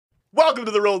Welcome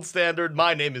to the Rolled Standard.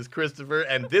 My name is Christopher,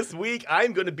 and this week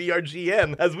I'm going to be our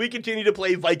GM as we continue to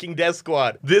play Viking Death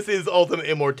Squad. This is Ultima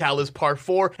Immortalis Part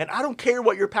 4, and I don't care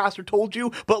what your pastor told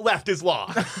you, but left is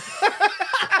law. God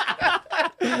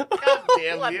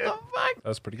damn you. That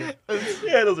was pretty good.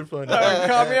 Yeah, those are fun.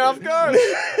 Caught me off guard.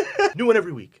 New one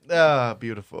every week. Ah,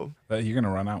 beautiful. You're going to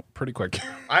run out pretty quick.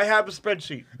 I have a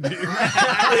spreadsheet.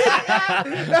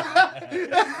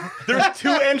 There's 2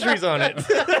 entries on it.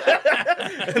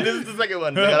 And this is the second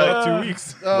one. 2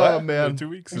 weeks. Oh, What? man. 2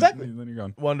 weeks. Exactly. And then you're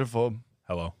gone. Wonderful.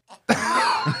 Hello.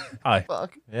 Hi.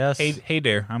 Fuck. Yes. Hey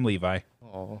there. I'm Levi.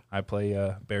 Oh. I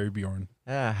play Barry Bjourne.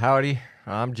 Yeah, howdy.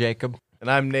 I'm Jacob. And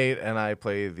I'm Nate, and I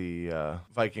play the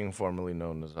Viking formerly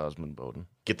known as Osmond Bowden.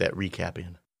 Get that recap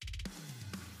in.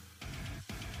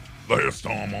 Last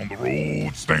time on the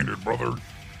Rolled Standard, brother.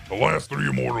 The last 3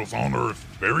 immortals on Earth,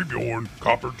 Barry Bjourne,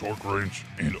 Copper Torquewrench,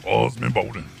 and Osmond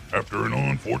Bowden. After an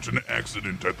unfortunate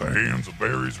accident at the hands of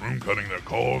Barry's room cutting that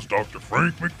caused Dr.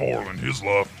 Frank McFarlane his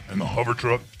life and the hover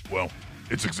truck, well,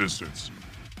 its existence.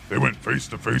 They went face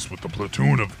to face with the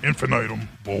platoon of infinitum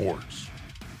Borgs.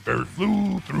 Barry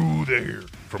flew through the air,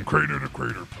 from crater to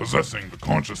crater, possessing the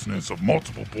consciousness of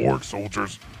multiple Borg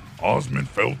soldiers. Osmond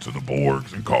fell to the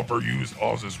Borgs, and Copper used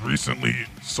Oz's recently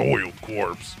soiled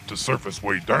corpse to surface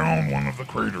way down one of the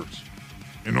craters.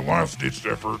 In a last-ditch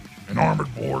effort, an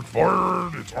armored Borg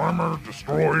fired its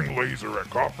armor-destroying laser at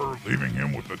Copper, leaving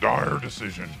him with the dire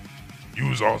decision.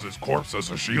 Use Oz's corpse as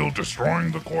a shield,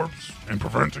 destroying the corpse and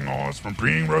preventing Oz from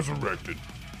being resurrected,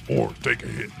 or take a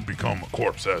hit and become a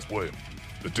corpse as well.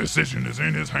 The decision is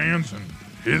in his hands and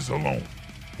his alone.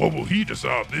 What will he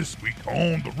decide this week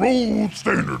on the Rolled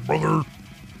Standard, brother?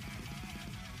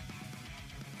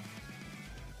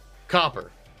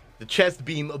 Copper, the chest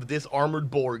beam of this armored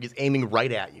Borg is aiming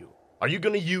right at you. Are you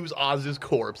going to use Oz's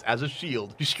corpse as a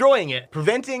shield, destroying it,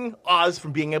 preventing Oz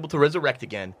from being able to resurrect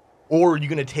again, or are you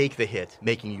going to take the hit,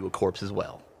 making you a corpse as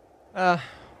well? To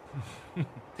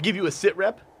give you a sit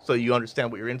rep, so you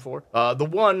understand what you're in for, the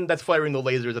one that's firing the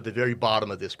lasers at the very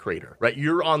bottom of this crater, right?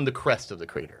 You're on the crest of the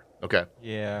crater, okay?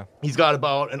 Yeah. He's got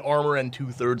about an armor and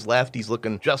 2/3 left. He's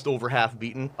looking just over half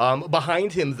beaten.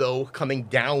 Behind him, though, coming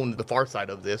down the far side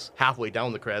of this, halfway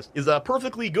down the crest, is a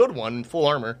perfectly good one in full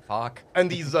armor. Fuck. And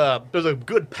these, there's a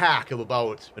good pack of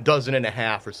about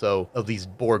 12.5 or so of these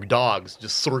Borg dogs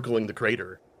just circling the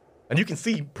crater. And you can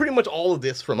see pretty much all of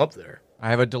this from up there. I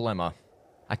have a dilemma.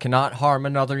 I cannot harm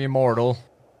another immortal.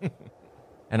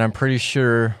 And I'm pretty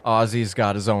sure Ozzy's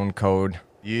got his own code.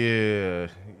 Yeah,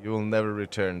 you will never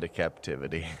return to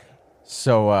captivity.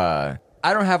 So, I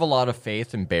don't have a lot of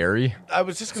faith in Barry. I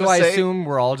was just So gonna I say, assume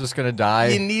we're all just gonna die.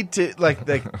 you need to, like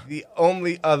the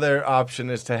only other option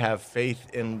is to have faith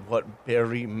in what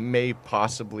Barry may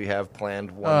possibly have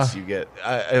planned once you get,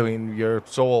 I mean, your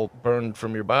soul burned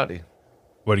from your body.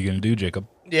 What are you going to do, Jacob?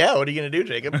 Yeah, what are you going to do,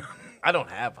 Jacob? I don't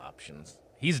have options.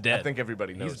 He's dead. I think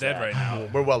everybody knows He's dead that. right now.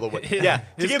 We're well aware. Yeah,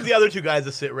 to give the other 2 guys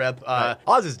a sit rep,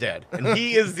 Oz is dead. And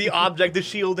he is the object, the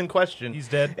shield in question. He's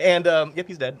dead? And, yep,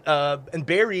 he's dead. And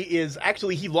Barry is,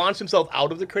 actually, he launched himself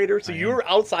out of the crater, so you're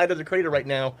outside of the crater right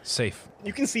now. Safe.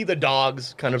 You can see the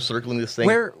dogs kind of circling this thing.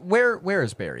 Where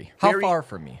is Barry? How Barry- far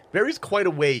from me? Barry's quite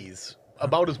a ways,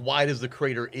 about as wide as the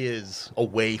crater is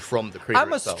away from the crater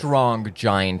I'm a itself. strong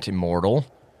giant immortal.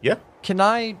 Yeah. Can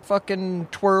I fucking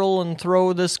twirl and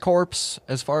throw this corpse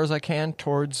as far as I can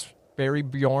towards Barry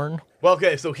Bjourne? Well,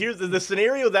 okay, so here's the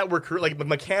scenario that we're, like,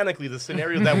 mechanically, the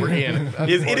scenario that we're in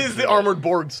is it is the Armored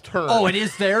Borg's turn. Oh, it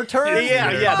is their turn?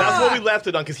 Yeah, that's what we left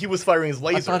it on, because he was firing his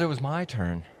laser. I thought it was my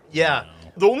turn. Yeah.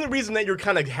 The only reason that you're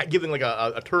kind of giving like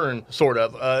a turn, sort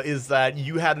of, is that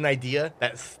you had an idea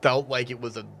that felt like it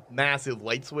was a massive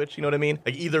light switch, you know what I mean?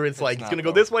 Like either it's like, it's going to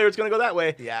go this way or it's going to go that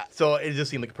way. Yeah. So it just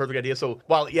seemed like a perfect idea. So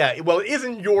while it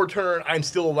isn't your turn, I'm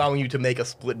still allowing you to make a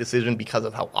split decision because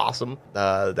of how awesome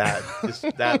that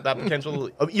potential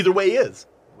of either way is.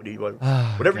 What do you want?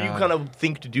 Whatever you kind of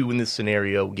think to do in this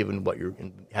scenario, given what you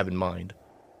have in mind.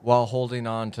 While holding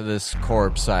on to this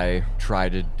corpse, I try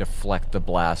to deflect the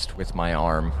blast with my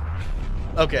arm.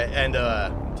 Okay, and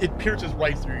it pierces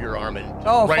right through your arm and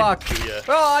Oh, right fuck. through you.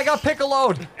 Oh, I got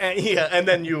pick-a-load. And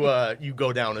then you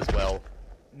go down as well.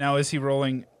 Now, is he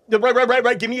rolling?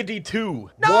 Right. Give me a D2.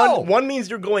 No! One means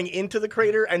you're going into the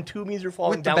crater, and 2 means you're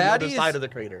falling With the down the other baddies? side of the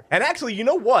crater. And actually, you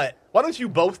know what? Why don't you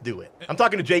both do it? I'm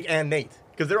talking to Jake and Nate,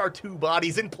 because there are 2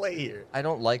 bodies in play here. I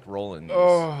don't like rolling these.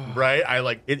 Right? I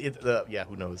like it. Yeah,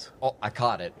 who knows? Oh, I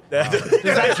caught it. Does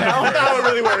that count? How it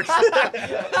really works.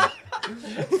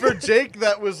 For Jake,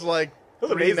 that was like That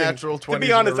was 3 amazing. natural 20s To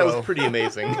be honest, in a that row. was pretty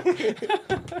amazing.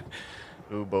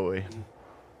 Oh boy.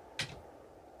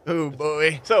 Oh,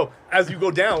 boy. So, as you go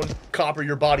down, Copper,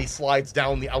 your body slides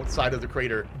down the outside of the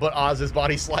crater, but Oz's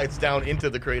body slides down into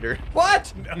the crater.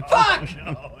 What? Fuck!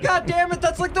 God damn it,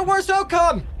 that's like the worst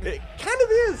outcome! It kind of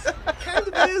is. Kind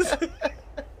of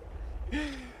is.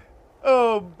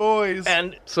 Oh, boys.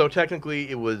 And so technically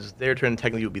it was their turn.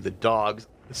 Technically it would be the dogs.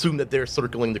 Assume that they're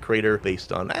circling the crater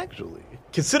based on actually.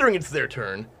 Considering it's their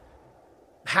turn,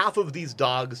 half of these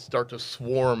dogs start to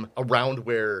swarm around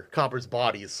where Copper's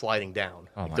body is sliding down.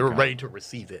 Oh my they're God. ready to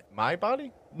receive it. My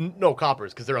body? No,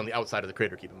 Copper's, because they're on the outside of the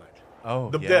crater, keep in mind. Oh,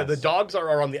 The dogs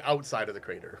are on the outside of the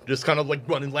crater, just kind of like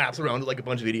running laps around it like a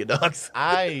bunch of idiot dogs.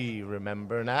 I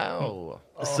remember now.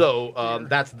 So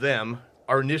that's them.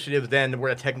 Our initiative then,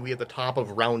 we're technically at the top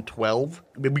of round 12.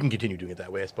 I mean, we can continue doing it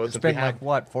that way, I suppose. It's since we been have- like,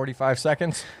 what, 45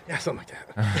 seconds? Yeah, something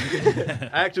like that.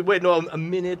 Actually, wait, no, a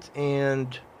minute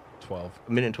and 12.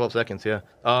 12 seconds, yeah.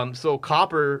 So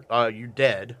Copper, you're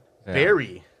dead. Yeah.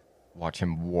 Barry. Watch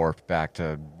him warp back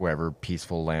to wherever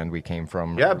peaceful land we came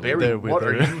from. Yeah, Barry, There what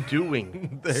are wither. you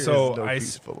doing? There is So no I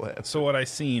peaceful land. So what I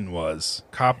seen was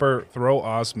Copper throw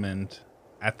Osmond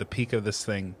at the peak of this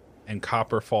thing, and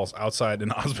Copper falls outside,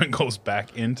 and Osmond goes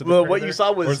back into the Well, crater? what you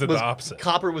saw Or was, is it the opposite?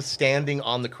 Copper was standing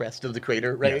on the crest of the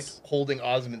crater, right? Yes. Holding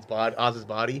Oz's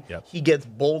body. Yep. He gets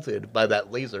bolted by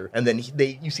that laser, and then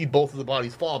you see both of the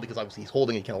bodies fall because obviously he's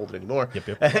holding it, he can't hold it anymore.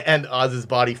 Yep. And Oz's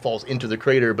body falls into the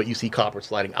crater, but you see Copper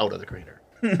sliding out of the crater.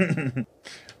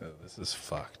 Oh, this is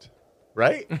fucked.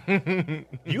 Right?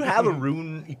 You have a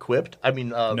rune equipped? I mean,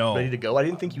 No. ready to go? I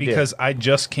didn't think you Because I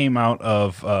just came out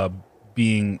of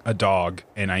being a dog,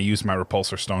 and I used my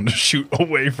repulsor stone to shoot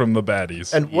away from the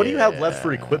baddies. did. And what do you have left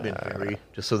for equipment, Barry?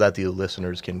 Just so that the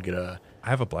listeners can get a... I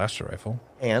have a blaster rifle.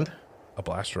 And? A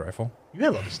blaster rifle? You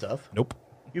have other stuff. Nope.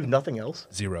 You have nothing else?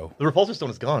 0. The repulsor stone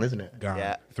is gone, isn't it? Gone.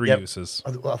 Yeah. 3 Yep. uses.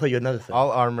 I thought you had another thing.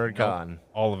 All armor gone.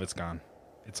 All of it's gone.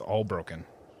 It's all broken.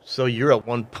 So you're a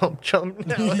one-pump chump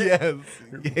now? Yes.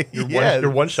 You're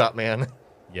one-shot man.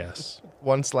 Yes.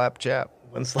 One slap chap.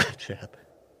 One slap chap.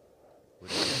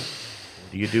 What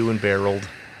are you doing, Barreled?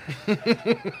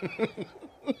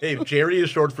 Hey, Jerry is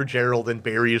short for Gerald, and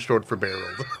Barry is short for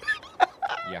Barreled.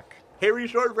 Yuck. Harry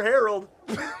is short for Harold.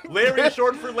 Larry is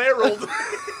short for Larold.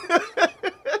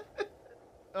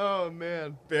 Oh,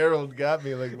 man. Barrel got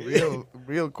me like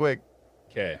real quick.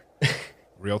 Okay.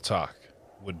 Real talk.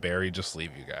 Would Barry just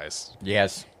leave you guys?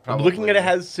 Yes. I'm looking at it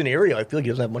as scenario. I feel like he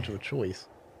doesn't have much of a choice.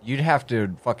 You'd have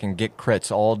to fucking get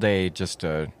crits all day just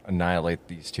to annihilate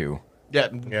these two. Yeah,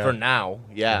 Yeah. for now.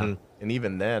 Yeah. Mhm. And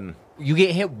even then. You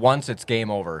get hit once, it's game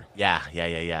over. Yeah.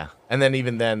 And then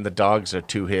even then, the dogs are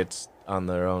 2 hits on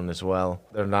their own as well.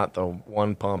 They're not the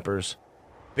one pumpers.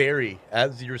 Barry,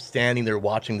 as you're standing there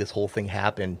watching this whole thing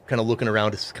happen, kind of looking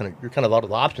around, you're kind of out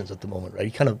of options at the moment, right?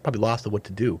 You kind of probably lost what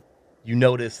to do. You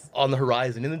notice on the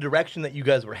horizon, in the direction that you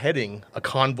guys were heading, a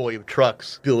convoy of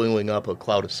trucks billowing up a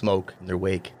cloud of smoke in their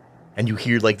wake. And you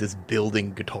hear like this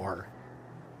building guitar.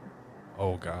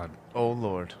 Oh, God. Oh,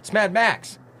 Lord. It's Mad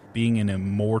Max. Being an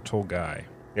immortal guy,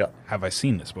 Yeah. have I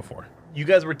seen this before? You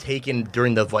guys were taken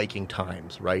during the Viking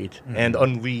times, right? And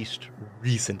unleashed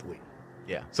recently.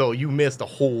 Yeah. So you missed a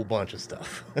whole bunch of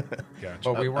stuff. Gotcha.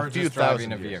 But we A weren't few just driving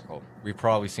thousand a years. vehicle. We've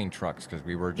probably seen trucks because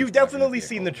we were just You've driving a definitely vehicle.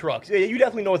 seen the trucks. Yeah, you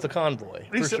definitely know it's a convoy.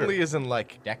 for Recently sure. isn't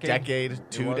like Decade?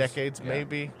 It 2 was. decades, Yeah.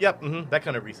 maybe. Yep, that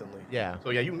kind of recently. Yeah. So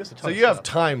yeah, you missed a ton So of you have stuff.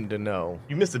 time to know.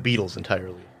 You missed the Beatles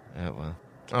entirely. Yeah, well.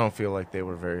 I don't feel like they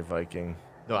were very Viking.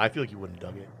 No, I feel like you wouldn't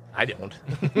have dug it. I don't.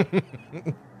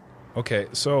 Okay,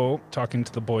 so talking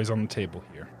to the boys on the table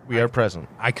here. We are present.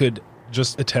 I could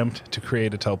just attempt to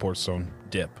create a teleport stone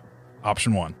dip.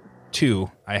 Option 1. 2,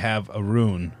 I have a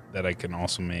rune that I can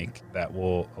also make that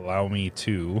will allow me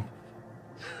to...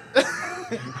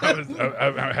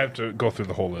 I have to go through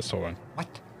the whole list. Hold on.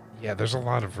 What? Yeah, there's a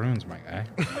lot of runes, my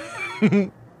guy.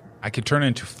 I could turn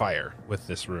into fire with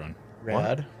this rune.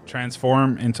 Rad.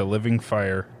 Transform into living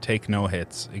fire, take no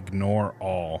hits, ignore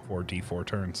all for D4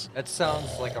 turns. That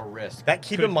sounds like a risk. That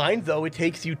keep in mind though, it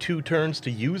takes you 2 turns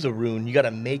to use a rune. You got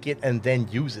to make it and then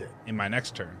use it. In my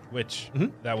next turn, which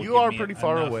that would You give are me pretty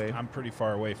far enough- away. I'm pretty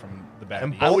far away from the bad.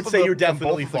 And deal. I Both would of say them- you're and both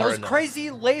definitely of far Those enough. crazy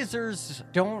lasers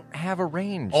don't have a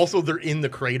range. Also, they're in the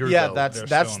crater. Yeah, though. that's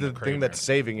They're still in the the thing crater. that's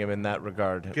saving him in that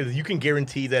regard. because you can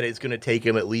guarantee that it's going to take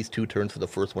him at least 2 turns for the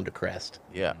first one to crest.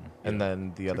 Yeah. And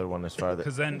then the other one is farther.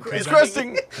 Because then, It's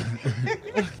cresting!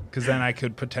 because then I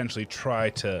could potentially try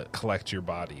to collect your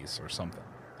bodies or something,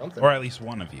 Something. or at least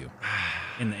one of you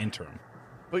in the interim.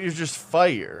 But you're just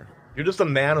fire. You're just a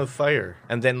man of fire,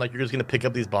 and then like you're just going to pick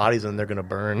up these bodies and they're going to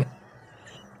burn.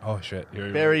 Oh shit!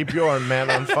 You're Barry Bjorn,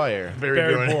 man on fire. Very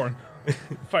Barry good. Bjourne.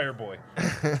 Fire boy.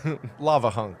 Lava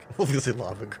hunk. I was gonna say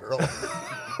lava girl.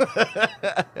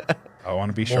 I want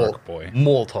to be shark boy.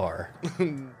 Moltar.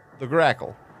 The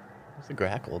grackle. It's a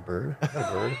grackle, a bird. Not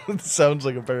a bird. It sounds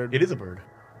like a bird. It is a bird.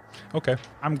 Okay,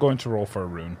 I'm going to roll for a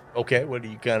rune. Okay, what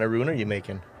kind of rune are you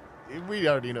making? We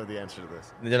already know the answer to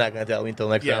this. They're not gonna tell me until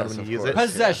next round Yes, when of you use course. it.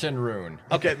 Possession rune.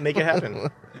 Okay, make it happen.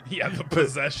 Yeah, the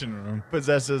possession rune.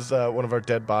 Possesses one of our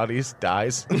dead bodies,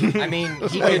 dies. I mean,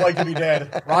 he I'd could like to be dead.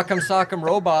 rock'em sock'em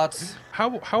robots.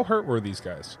 How hurt were these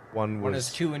guys? One One was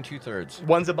is 2 2/3.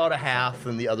 One's about a half,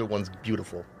 and the other one's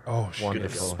beautiful. Oh, shit.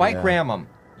 wonderful. Spike yeah. ram him.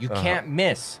 You can't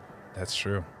miss. That's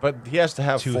true. But he has to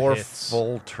have 2 4 hits.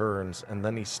 full turns, and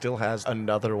then he still has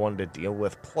another one to deal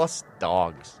with, plus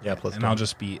dogs. Yeah, plus And I'll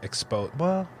just be exposed.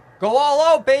 Well, Go all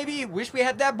out, baby. Wish we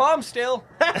had that bomb still.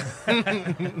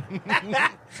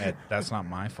 that's not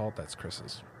my fault. That's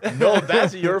Chris's. no,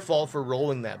 that's your fault for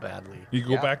rolling that badly. You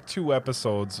go Yeah. back 2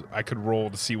 episodes, I could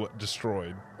roll to see what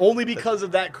destroyed. Only because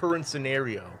of that current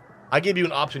scenario. I gave you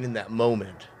an option in that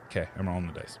moment. Okay, I'm rolling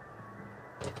the dice.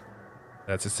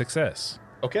 That's a success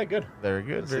Okay, good. Very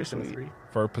good. Very 6 and a sweet. 3.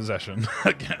 for possession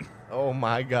again. Oh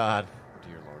my god.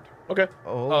 Dear Lord. Okay.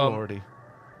 Oh Um, lordy.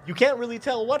 You can't really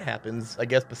tell what happens, I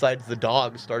guess, besides the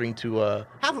dogs starting to,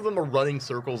 half of them are running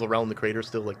circles around the crater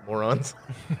still like morons.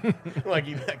 Well, I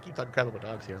keep talking crap about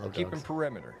dogs here. I love Keeping dogs.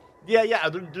 perimeter. Yeah,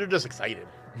 they're just excited.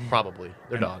 Probably.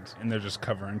 They're dogs. And they're just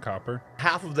covering copper.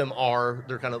 Half of them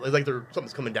they're kind of, like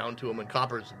something's coming down to them, and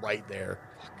Copper's right there.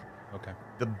 Okay.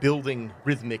 The building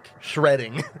rhythmic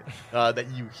shredding that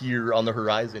you hear on the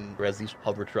horizon as these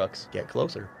hover trucks get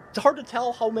closer. It's hard to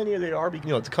tell how many there are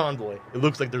because, it's a convoy. It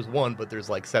looks like there's one, but there's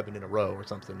like 7 in a row or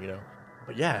something,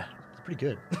 But yeah, it's pretty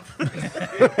good.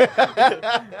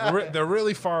 They're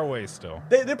really far away still.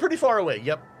 They're pretty far away,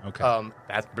 yep. Okay.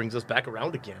 That brings us back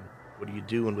around again. What are you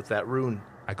doing with that rune?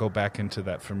 I go back into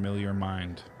that familiar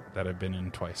mind that I've been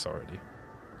in twice already.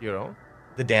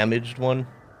 The damaged one?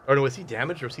 Or no, is he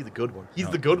damaged or is he the good one? He's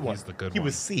No, the good one. he's the good He one.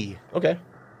 was C. Okay.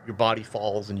 Your body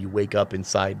falls and you wake up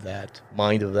inside that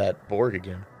mind of that Borg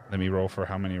again. Let me roll for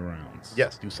how many rounds?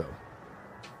 Yes, do so.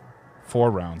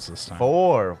 4 rounds this time.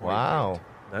 4. Wow.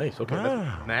 Nice. Okay. Wow.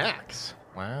 That's max.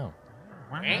 Wow.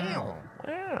 Wow. Wow.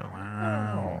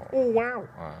 Wow. Oh wow.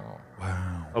 Wow.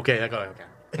 Wow. Okay.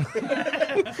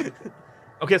 Okay.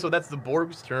 Okay, so that's the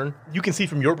Borg's turn. You can see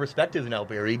from your perspective now,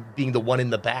 Barry, being the one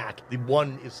in the back. The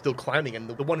one is still climbing, and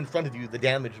the one in front of you, the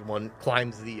damaged one,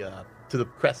 climbs to the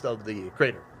crest of the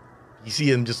crater. You see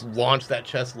him just launch that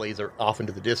chest laser off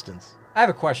into the distance. I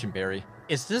have a question, Barry.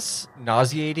 Is this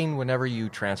nauseating whenever you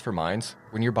transfer minds?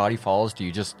 When your body falls, do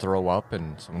you just throw up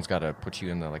and someone's got to put you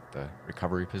in the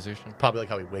recovery position? Probably like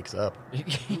how he wakes up.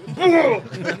 No.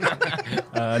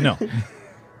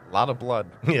 A lot of blood.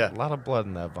 Yeah. A lot of blood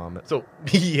in that vomit. So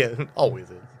yeah, always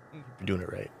is. You're doing it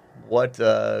right. What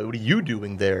are you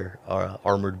doing there,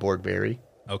 armored Borg Barry?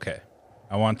 Okay.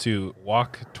 I want to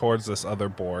walk towards this other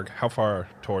Borg. How far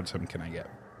towards him can I get?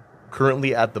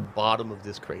 Currently at the bottom of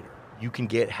this crater. You can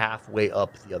get halfway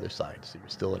up the other side, so you're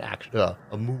still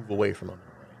a move away from him.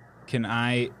 Can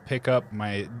I pick up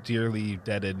my dearly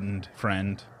deadened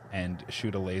friend and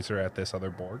shoot a laser at this other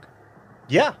Borg?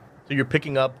 Yeah. So you're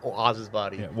picking up Oz's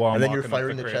body, Yeah, while I'm and then you're walking up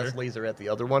firing the the crater. chest laser at the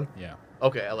other one. Yeah.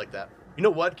 Okay, I like that. You know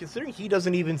what? Considering he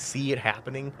doesn't even see it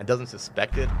happening and doesn't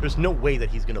suspect it, there's no way that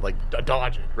he's gonna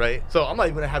dodge it, right? So I'm not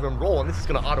even gonna have him roll, and this is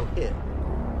gonna auto hit.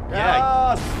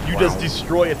 Yeah, you just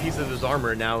destroy a piece of his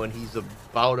armor now, and he's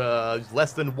about he's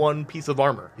less than 1 piece of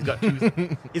armor. He's got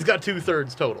 2. He's got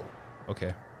 2/3 total.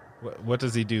 Okay. What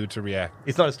does he do to react?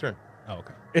 It's not his turn. Oh,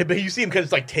 okay. But you see him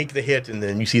kind of take the hit, and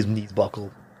then you see his knees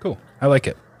buckle. Cool. I like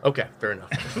it. Okay, fair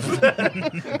enough.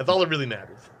 That's all that really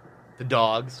matters. The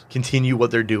dogs continue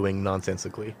what they're doing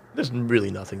nonsensically. There's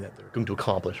really nothing that they're going to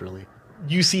accomplish, really.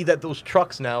 You see that those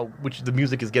trucks now, which the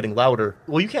music is getting louder,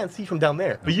 well, you can't see from down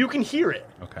there, but you can hear it.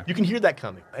 Okay. You can hear that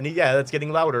coming. And yeah, that's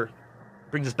getting louder.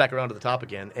 Brings us back around to the top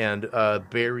again, and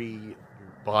Barry, your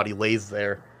body lays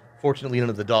there. Fortunately, none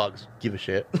of the dogs give a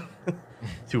shit.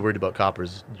 Too worried about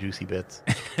Copper's juicy bits.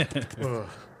 Ugh.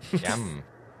 Yum.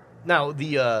 Now,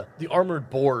 the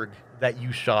armored Borg that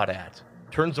you shot at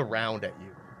turns around at you,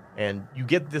 and you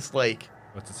get this,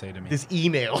 What's it say to me? this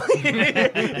email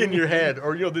in your head,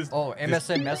 or, this... Oh,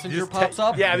 MSN Messenger this pops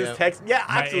up? Yeah, this text... Yeah,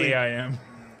 My actually, AIM.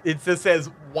 it just says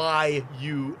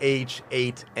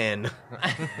YUH8N.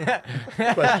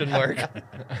 Question mark.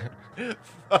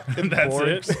 That's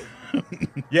it?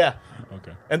 Yeah.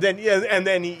 Okay. And then,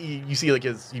 you see,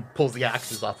 he pulls the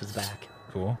axes off his back.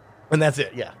 Cool. And that's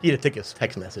it, yeah. He had to take a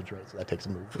text message, right? So that takes a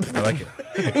move. I like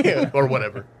it. Yeah, or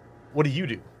whatever. What do you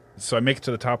do? So I make it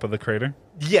to the top of the crater.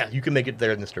 Yeah, you can make it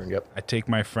there in this turn. Yep. I take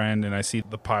my friend and I see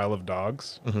the pile of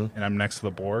dogs, and I'm next to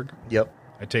the Borg. Yep.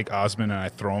 I take Osmond and I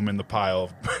throw him in the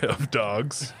pile of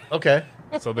dogs. Okay.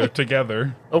 So they're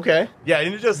together. Okay. Yeah,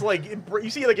 and it just like you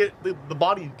see like the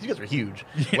body. 'Cause you guys are huge.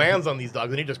 Lands on these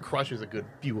dogs and it just crushes a good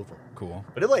few of them. Cool.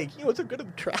 But it like it's a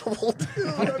good travel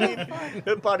too. I mean,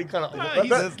 that body kind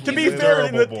of. To be he's a fair,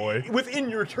 durable boy. within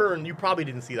your turn, you probably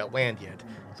didn't see that land yet.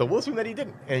 So we'll assume that he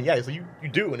didn't. And yeah, so you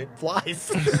do, and it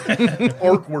flies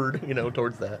arcward,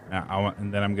 towards that.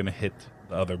 And then I'm gonna hit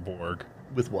the other Borg.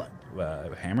 With what?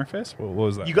 Hammer fist? What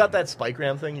was that? You got that spike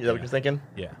ram thing? Is that what you're thinking?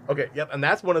 Yeah. Okay, yep. And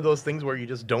that's one of those things where you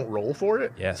just don't roll for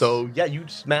it. Yes. So yeah, you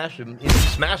smash him. You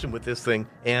smash him with this thing,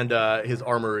 and his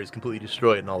armor is completely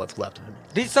destroyed, and all that's left of him.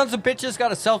 These sons of bitches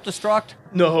got a self-destruct.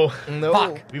 No.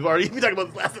 Fuck. We talked about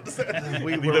this last episode.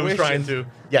 We were were trying wishing. to.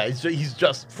 Yeah, he's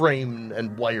just frame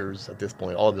and wires at this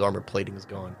point. All of his armor plating is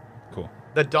gone. Cool.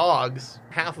 The dogs,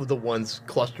 half of the ones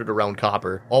clustered around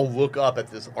Copper, all look up at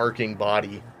this arcing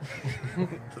body.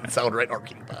 Doesn't sound right,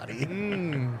 arcing body.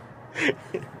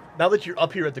 Now that you're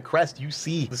up here at the crest, you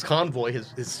see this convoy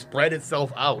has spread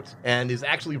itself out and is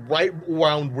actually right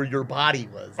around where your body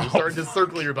was. It's starting to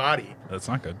circle your body. That's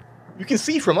not good. You can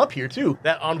see from up here, too,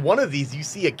 that on one of these, you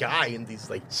see a guy in these,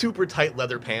 like, super tight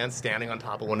leather pants standing on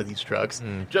top of one of these trucks,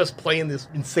 just playing this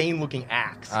insane-looking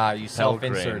axe. Ah, you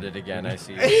self-inserted again, I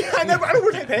see. I don't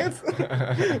wear tight pants.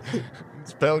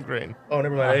 It's Pelgrane. Oh,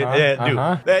 never mind.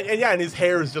 And his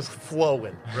hair is just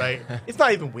flowing, right? It's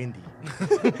not even windy.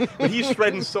 But he's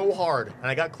shredding so hard, and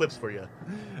I got clips for you.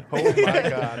 Oh my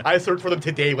god. I searched for them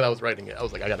today when I was writing it. I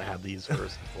was like, I gotta have these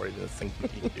first before I can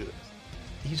do this.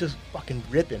 He's just fucking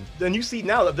ripping. Then you see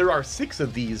now that there are 6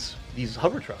 of these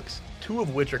hover trucks, 2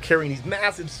 of which are carrying these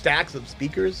massive stacks of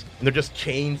speakers, and they're just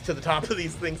chained to the top of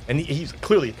these things, and he's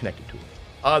clearly connected to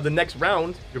it. The next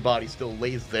round, your body still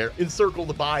lays there,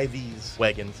 encircled by these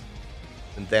wagons,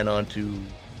 and then onto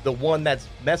the one that's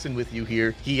messing with you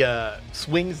here. He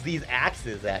swings these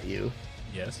axes at you.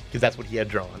 Yes. Because that's what he had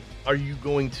drawn. Are you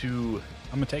going to?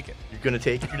 I'm gonna take it. You're gonna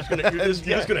take it. You're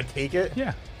just gonna take it.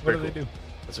 Yeah. Very What do cool. they do?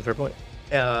 That's a fair point.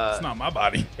 It's not my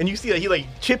body. And you see that he like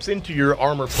chips into your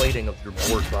armor plating of your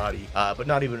Borg body, but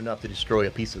not even enough to destroy a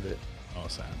piece of it. Oh,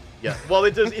 sad. Yeah. Well,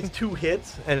 it does. It's 2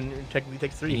 hits, and it technically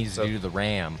takes 3. He needs so to do the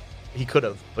ram. he could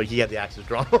have, but he had the axes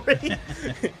drawn already.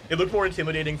 It looked more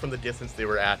intimidating from the distance they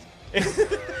were at. You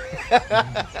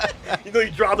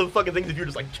draw the fucking things if you're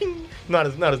just like, ching, not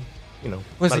as. What's not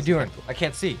he as doing? impactful. I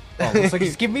can't see. Oh, looks like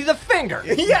he's giving me the finger.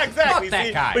 Yeah, exactly. Fuck that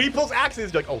see? guy. But he pulls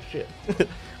axes. You're like, oh shit. So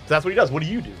that's what he does. What do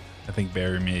you do? I think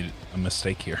Barry made a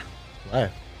mistake here.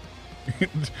 Why?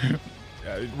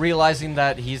 Realizing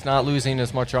that he's not losing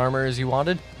as much armor as he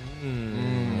wanted.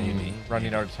 Maybe.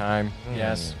 Running out of time.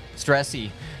 Yes. Stressy.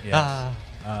 Yes.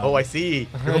 Oh, I see.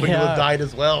 You're hoping you'll have died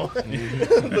as well. For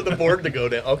the Borg to go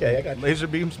down. Okay, I got you. Laser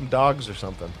beam some dogs or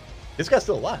something. This guy's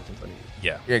still alive in front of you.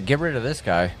 Yeah. Yeah, get rid of this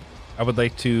guy. I would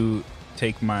like to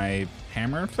take my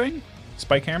hammer thing.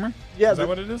 Spike hammer? Yeah, Is that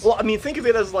what it is? Well, I mean, think of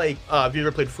it as like, have you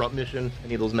ever played Front Mission?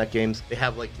 Any of those mech games? They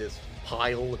have like this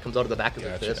pile that comes out of the back of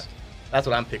their Gotcha. fist. That's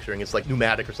what I'm picturing. It's like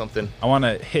pneumatic or something. I want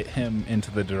to hit him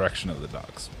into the direction of the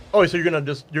dogs. Oh, so you're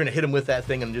gonna hit him with that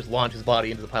thing and just launch his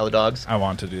body into the pile of dogs? I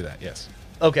want to do that, yes.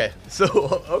 Okay,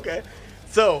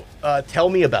 so tell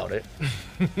me about it.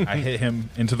 I hit him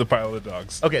into the pile of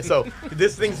dogs. Okay, so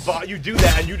this thing's you do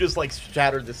that and you just like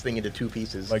shatter this thing into 2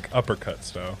 pieces. Like uppercut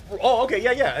style. Oh, okay,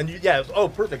 yeah, and oh,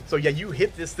 perfect. So yeah, you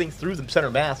hit this thing through the center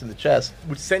mass in the chest,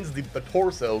 which sends the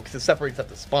torso, because it separates at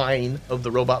the spine of the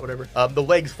robot, whatever. The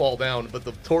legs fall down, but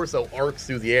the torso arcs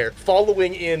through the air,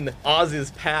 following in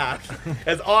Oz's path.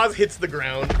 As Oz hits the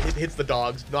ground, it hits the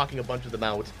dogs, knocking a bunch of them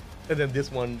out. And then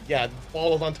this one,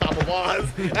 falls on top of Oz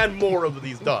and more of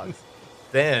these dogs.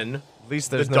 Then At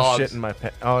least there's the no dogs, shit in my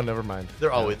pants. Oh, never mind. there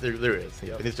is.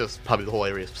 Yeah. And it's just probably the whole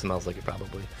area smells like it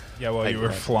probably. Yeah, while I you were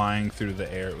imagine. flying through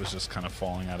the air, it was just kind of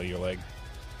falling out of your leg.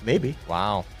 Maybe.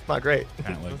 Wow. Not great.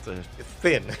 Apparently. It's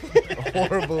thin.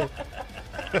 Horrible.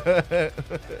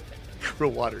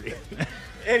 Real watery.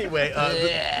 Anyway,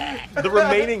 the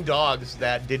remaining dogs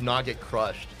that did not get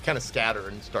crushed kind of scatter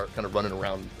and start kind of running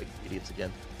around like idiots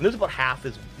again. And there's about half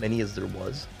as many as there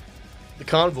was. The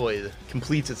convoy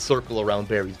completes its circle around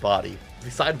Barry's body. The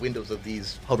side windows of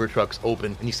these hover trucks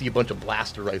open, and you see a bunch of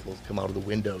blaster rifles come out of the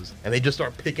windows, and they just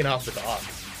start picking off the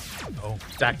dogs. Oh.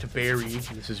 Back to Barry.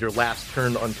 This is your last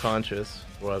turn unconscious.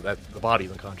 Well, the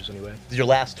body's unconscious anyway. This is your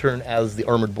last turn as the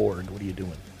armored Borg. What are you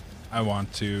doing? I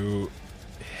want to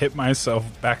hit myself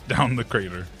back down the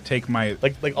crater. Take my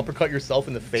Like uppercut yourself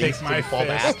in the face take till my you fall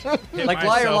fist, back? hit Like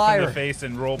myself liar, liar. in the face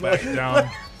and roll back down.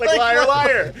 Like liar,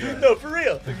 liar. No, for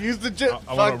real. Use the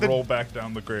I want to roll back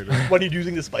down the crater. When you're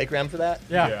using the spike ram for that?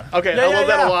 Yeah. Okay, Yeah, I love yeah,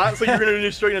 that yeah. a lot. So you're going to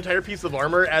destroy an entire piece of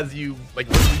armor as you like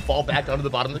literally fall back onto the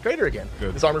bottom of the crater again.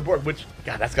 Good. This armored board, which,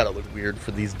 God, that's got to look weird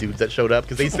for these dudes that showed up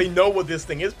because they know what this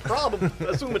thing is, probably,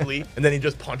 assumedly, and then he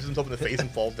just punches himself in the face and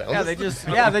falls down. Yeah,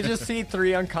 they just see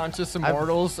 3 unconscious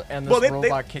immortals and this Well, they-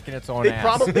 robot kicking its own They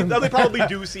ass. they probably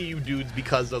do see you dudes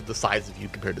because of the size of you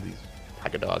compared to these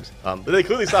pack of dogs. But they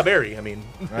clearly saw Barry. I mean,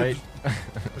 right?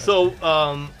 so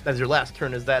that's your last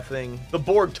turn. Is that thing? The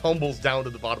board tumbles down to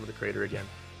the bottom of the crater again.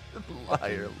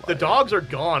 liar. The dogs are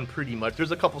gone pretty much.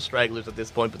 There's a couple stragglers at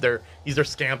this point, but these are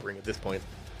scampering at this point.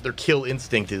 Their kill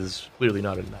instinct is clearly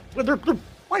not enough. Well, they're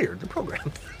wired. They're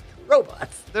programmed.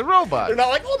 Robots. They're robots. They're not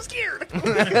like, oh, I'm scared.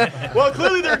 Well,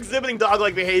 clearly they're exhibiting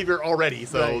dog-like behavior already,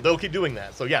 so Right. they'll keep doing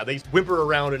that. So yeah, they whimper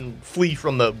around and flee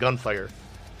from the gunfire.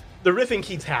 The riffing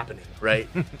keeps happening, right?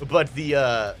 But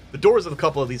the doors of a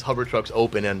couple of these hover trucks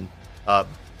open, and you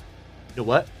know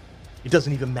what? It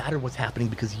doesn't even matter what's happening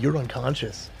because you're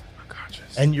unconscious.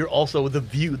 And you're also the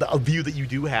view that you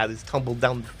do have is tumbled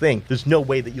down the thing. There's no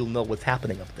way that you'll know what's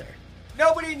happening up there.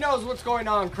 Nobody knows what's going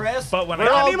on, Chris. But when Not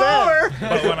I anymore.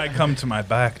 but when I come to my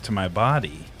back to my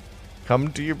body,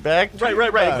 Come to your back. Right,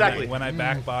 exactly. when I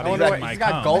back I body wonder to what, my he's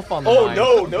got cum, golf on the Oh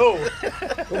mind.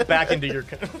 no! Go back into your.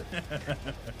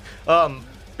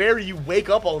 Barry, you wake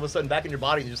up all of a sudden back in your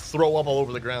body and you just throw up all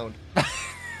over the ground.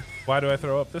 Why do I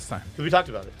throw up this time? Because we talked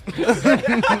about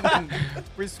it.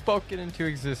 We spoke it into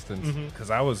existence. Because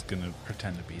I was gonna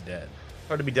pretend to be dead.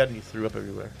 Hard to be dead and you threw up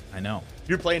everywhere. I know.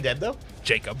 You're playing dead though?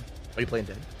 Jacob. Are you playing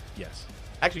dead? Yes.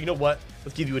 Actually, you know what?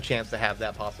 Let's give you a chance to have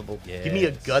that possible. Give me a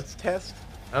Yes. guts test.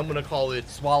 I'm gonna call it.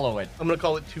 Swallow it. I'm gonna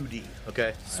call it 2D.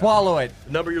 Okay. Swallow it.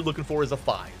 The number you're looking for is a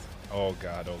 5. Oh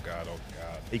god. Oh god. Oh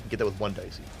god. You can get that with 1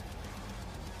 dice.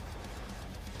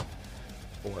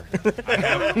 4.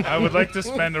 I would like to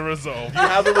spend a resolve. You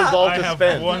have a resolve I to have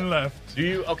spend. 1 left. Do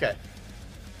you? Okay.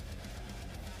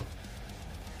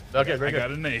 Okay, very I good.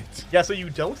 got an 8. Yeah, so you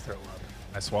don't throw up.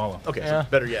 I swallow. Okay, Yeah. so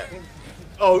better yet.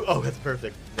 Oh, that's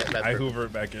perfect. That's I perfect. hoover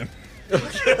it back in.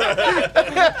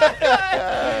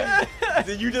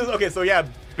 So you just so yeah,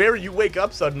 Barry, you wake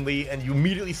up suddenly and you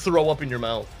immediately throw up in your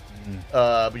mouth,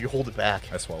 but you hold it back.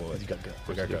 I swallow it. You got guts.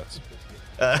 I got guts.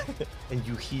 And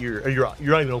you hear, or you're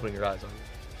not even opening your eyes, are you?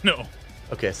 No.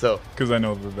 Okay, so Because I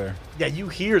know they're there. yeah, you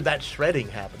hear that shredding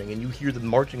happening, and you hear the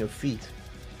marching of feet.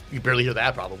 You barely hear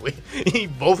that probably. You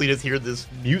mostly just hear this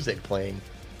music playing.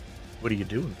 What are you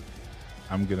doing?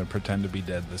 I'm gonna pretend to be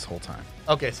dead this whole time.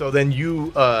 Okay, so then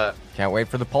you Can't wait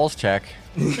for the pulse check.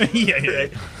 yeah.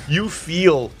 you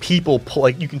feel people pull,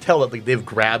 like you can tell that like they've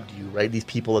grabbed you, right? These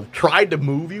people have tried to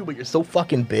move you, but you're so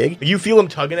fucking big. Like, you feel them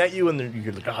tugging at you, and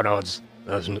you're like, oh no,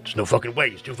 there's no fucking way.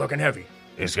 It's too fucking heavy.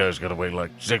 This guy's got to weigh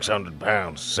like 600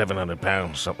 pounds, 700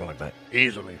 pounds, something like that.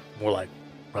 Easily, more like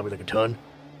probably like a ton.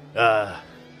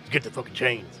 Get the fucking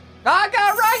chains. I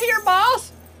got it right here,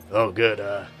 boss. Oh, good.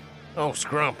 Oh,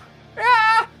 Scrump.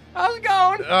 Yeah, how's it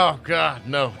going? Oh, God,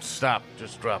 no. Stop.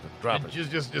 Just drop it. Drop it.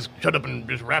 Just shut up and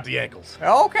just wrap the ankles.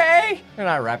 Okay. And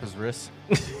I wrap his wrists.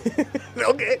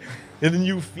 Okay. And then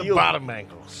you The feel bottom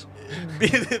ankles.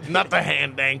 Not the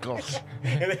hand ankles.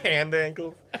 and hand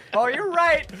ankles. Oh, you're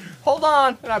right. Hold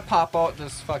on. And I pop out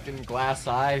this fucking glass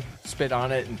eye, spit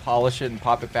on it, and polish it, and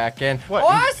pop it back in. What? Oh,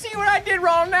 I see what I did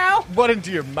wrong now. What,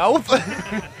 into your mouth?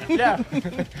 Yeah.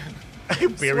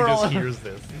 Barry Swirl. just hears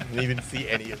this. Didn't even see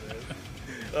any of this.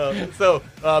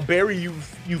 Barry, you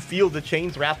feel the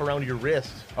chains wrap around your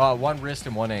wrist. 1 wrist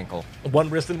and 1 ankle. One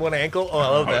wrist and one ankle. Oh, I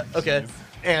love that. Oh, Okay. jeez.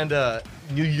 And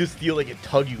you just feel like it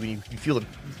tug you, and you feel it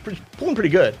pulling pretty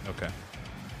good. Okay.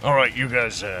 All right, you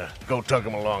guys go tug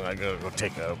him along. I gotta go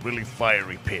take a really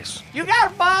fiery piss. You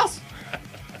got it, boss.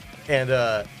 And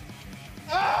oh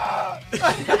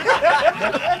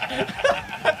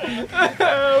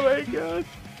my god.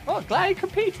 Oh, glad you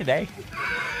could pee today.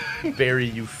 Barry,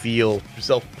 you feel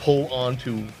yourself pull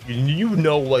onto. You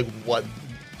know, like what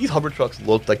these hover trucks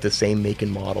look like, the same make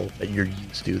and model that you're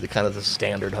used to, the kind of the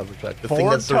standard hover truck. The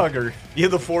Ford that's sort of- Tugger. Yeah,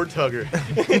 the Ford Tugger.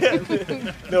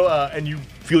 No, and you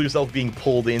feel yourself being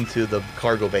pulled into the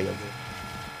cargo bay of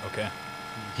it. Okay.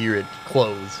 You hear it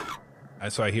close,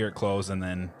 So I hear it close, and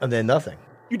then and then nothing.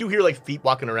 You do hear like feet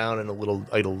walking around and a little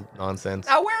idle nonsense.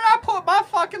 Now, where'd I put my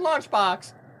fucking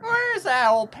lunchbox? Where's that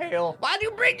old pail? Why'd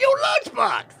you bring your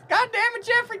lunchbox? God damn it,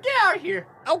 Jeffrey, get out of here.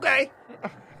 Okay.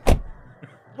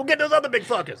 We'll get those other big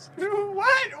fuckers.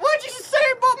 What? What'd you say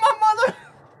about my mother?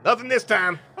 Nothing this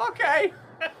time. Okay.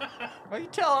 Well, you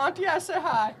tell Auntie I said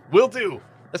hi. Will do.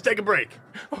 Let's take a break.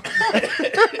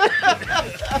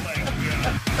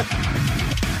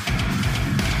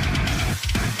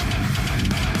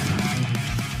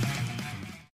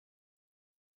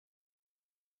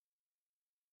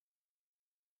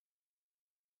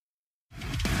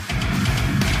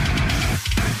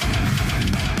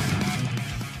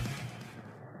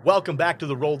 Welcome back to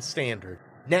the Rolled Standard.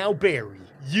 Now, Barry,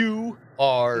 you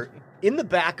are in the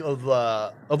back of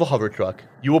a hover truck.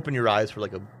 You open your eyes for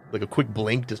like a quick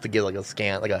blink just to get like a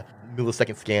scan, like a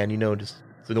millisecond scan, just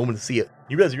so no one can see it.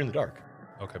 You realize you're in the dark.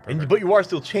 Okay, perfect. But you are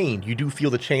still chained. You do feel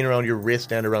the chain around your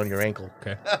wrist and around your ankle.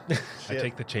 Okay. I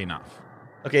take the chain off.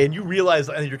 Okay, and you realize,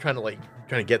 and you're trying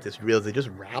to get this. You realize they just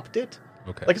wrapped it.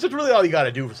 Okay. Like, it's just really all you got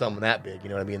to do for someone that big. You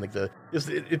know what I mean? Like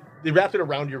they wrapped it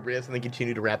around your wrist and then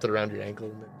continued to wrap it around your ankle.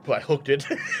 And then I hooked it.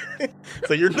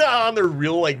 So you're not on there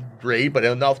real great, but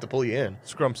enough to pull you in.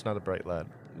 Scrump's not a bright lad.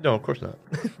 No, of course not.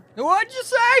 What'd you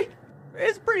say?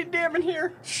 It's pretty dim in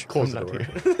here. Close the door.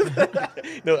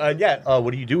 No,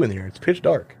 what do you do in here? It's pitch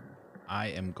dark. I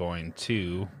am going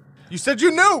to... You said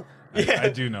you knew! I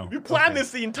do know. You planned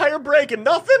this the entire break and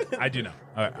nothing? I do know.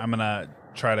 All right, I'm going to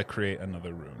try to create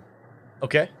another room.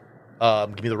 Okay.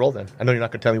 Give me the roll then. I know you're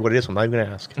not going to tell me what it is, so I'm not even going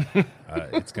to ask.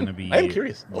 It's going to be I am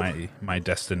curious. my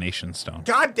destination stone.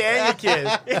 God damn you, kid.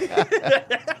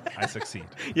 I succeed.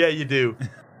 Yeah, you do.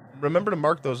 Remember to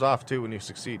mark those off, too, when you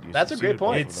succeed. You That's a great succeeded both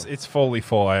point. of them. It's fully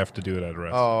full. I have to do it at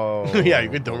rest. Oh. Yeah,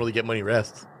 you don't really get many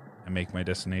rests. I make my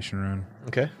destination rune.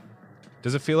 Okay.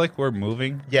 Does it feel like we're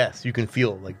moving? Yes, you can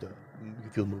feel movement.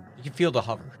 You can feel the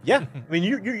hover. Yeah, I mean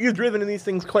you've driven in these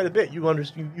things quite a bit. You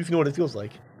understand. You know what it feels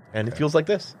like, and it feels like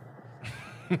this.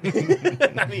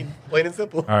 I mean, plain and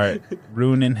simple. All right,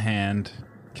 rune in hand.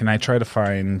 Can I try to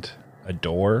find a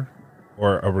door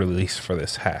or a release for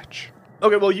this hatch?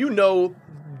 Okay, well you know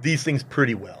these things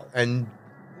pretty well, and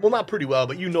not pretty well,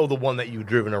 but you know the one that you've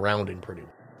driven around in pretty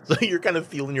well. So you're kind of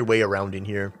feeling your way around in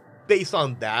here based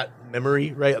on that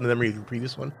memory, right? On the memory of your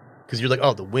previous one, because you're like,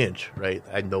 oh, the winch, right?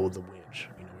 I know the winch.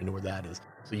 I know where that is.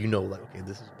 So you know, like, okay,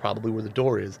 this is probably where the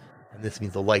door is, and this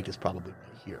means the light is probably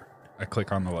right here. I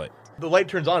click on the light. The light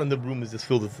turns on, and the room is just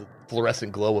filled with the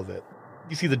fluorescent glow of it.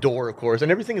 You see the door, of course,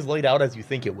 and everything is laid out as you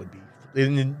think it would be.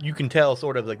 And then you can tell,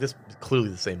 sort of, like, this is clearly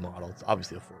the same model. It's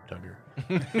obviously a Ford Tugger.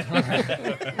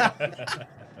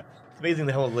 It's amazing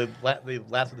how they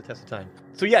lasted the test of time.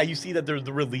 So yeah, you see that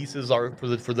the releases are for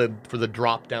the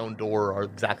drop down door are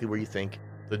exactly where you think.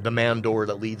 The man door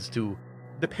that leads to,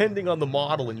 depending on the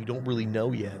model, and you don't really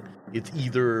know yet, it's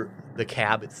either the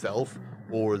cab itself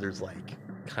or there's like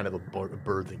kind of a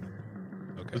birthing.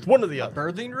 Okay. It's one or the other.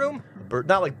 Birthing room?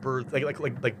 Not like birth,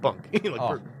 like bunk,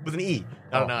 bird, with an E,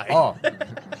 not an I. Oh.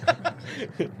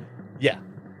 Yeah,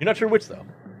 you're not sure which though.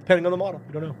 Depending on the model,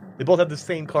 you don't know. They both have the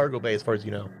same cargo bay, as far as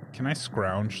you know. Can I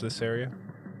scrounge this area?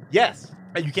 Yes,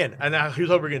 and you can. And here's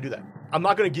how we're gonna do that. I'm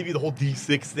not gonna give you the whole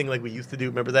D6 thing like we used to do.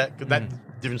 Remember that? Because that's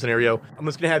a different scenario. I'm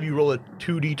just gonna have you roll a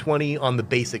 2d20 on the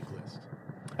basic list.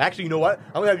 Actually, you know what?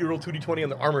 I'm gonna have you roll 2d20 on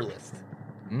the armor list.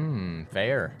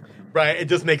 Fair. Right? It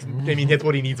just makes. I mean, that's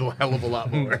what he needs a hell of a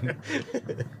lot more.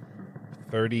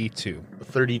 32.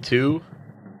 32.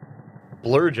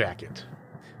 Blur jacket.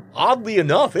 Oddly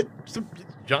enough,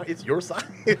 it's your size.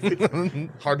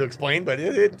 It's hard to explain, but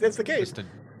it's the case. Just a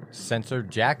sensor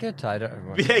jacket? I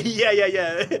don't.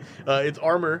 Yeah. It's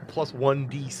armor plus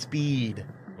 1d speed.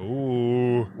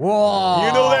 Ooh. Whoa!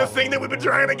 You know that thing that we've been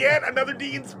trying to get? Another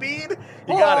D in speed?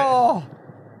 You got it.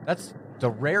 That's the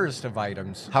rarest of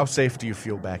items. How safe do you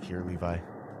feel back here, Levi?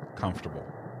 Comfortable.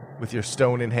 With your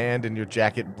stone in hand and your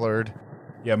jacket blurred?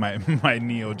 Yeah, my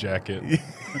Neo jacket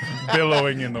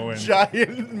billowing in the wind.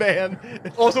 Giant man.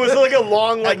 Also, it's like a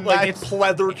long, like nice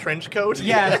pleather trench coat.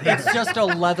 Yeah, it's just a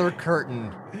leather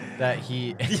curtain that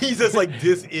he... He's just like,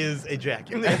 this is a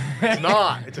jacket. It's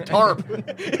not. It's a tarp.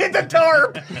 It's a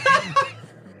tarp!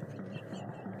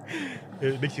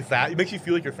 It makes you fat. It makes you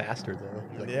feel like you're faster, though.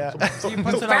 You're like, Yeah. He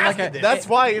puts it on like a... That's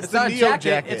why it's the not a Neo jacket,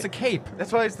 jacket. it's a cape.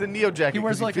 That's why it's the Neo jacket. He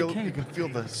wears 'cause like you a feel, cape. You can feel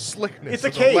the slickness. It's a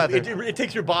of the cape. leather. It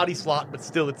takes your body slot, but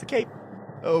still, it's a cape.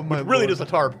 Oh my! It's really Lord. just a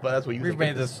tarp, but that's what you. We've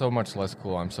made this so much less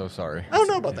cool. I'm so sorry. I don't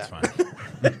know about It's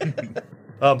that.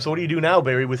 fine. So what do you do now,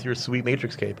 Barry, with your sweet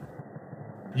Matrix cape?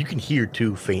 You can hear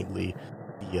too faintly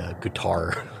the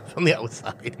guitar from the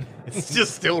outside. It's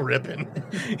just still ripping.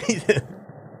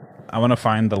 I want to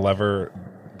find the lever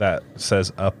that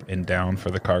says up and down for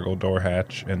the cargo door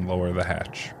hatch and lower the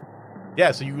hatch.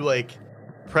 Yeah, so you like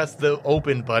press the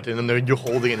open button and then you're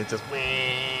holding it and it's just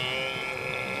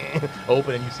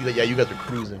open and you see that you guys are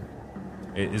cruising.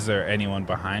 Is there anyone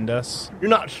behind us? You're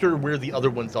not sure where the other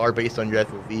ones are based on your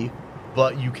FOV,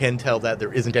 but you can tell that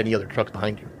there isn't any other trucks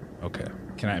behind you. Okay.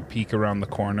 Can I peek around the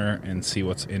corner and see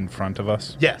what's in front of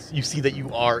us? Yes, you see that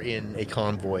you are in a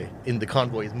convoy, and the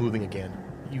convoy is moving again.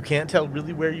 You can't tell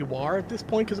really where you are at this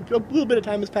point because a little bit of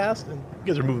time has passed, and you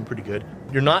guys are moving pretty good.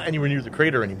 You're not anywhere near the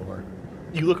crater anymore.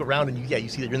 You look around, and you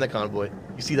see that you're in that convoy.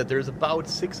 You see that there's about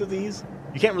 6 of these.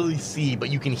 You can't really see, but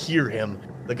you can hear him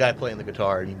the guy playing the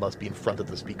guitar, and he must be in front of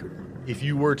the speaker. If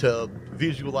you were to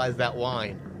visualize that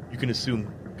line, you can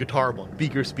assume guitar 1,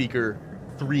 speaker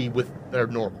 3 with their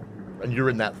normal, and you're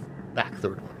in that back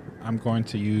third one. I'm going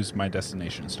to use my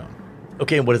destination stone.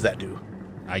 Okay, and what does that do?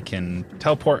 I can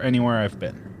teleport anywhere I've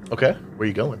been. Okay, where are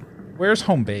you going? Where's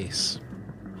home base?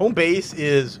 Home base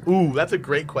is... Ooh, that's a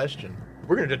great question.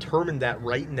 We're going to determine that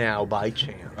right now by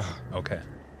chance. Okay.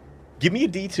 Give me a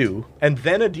D2, and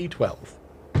then a D12.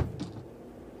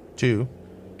 2.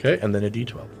 Okay, and then a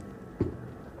D12.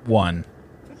 1.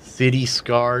 City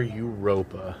Scar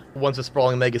Europa. Once a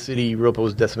sprawling mega city, Europa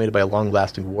was decimated by a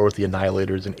long-lasting war with the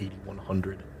Annihilators in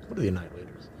 8100. What are the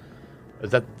Annihilators?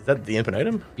 Is that the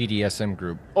infinitum? BDSM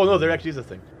group. Oh, no, there actually is a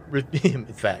thing.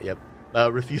 It's that, yep.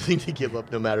 Refusing to give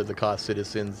up no matter the cost,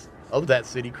 citizens of that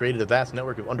city created a vast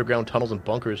network of underground tunnels and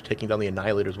bunkers, taking down the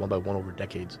Annihilators one by one over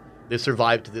decades. They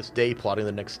survived to this day, plotting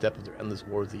the next step of their endless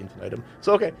war with the infinitum.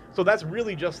 So, okay, so that's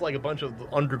really just like a bunch of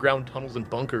underground tunnels and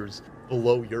bunkers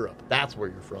below Europe. That's where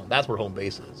you're from. That's where home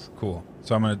base is. Cool.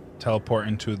 So I'm going to teleport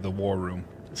into the war room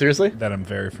Seriously? that I'm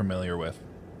very familiar with.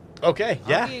 Okay,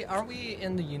 yeah. Aren't we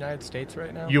in the United States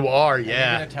right now? You are, And yeah.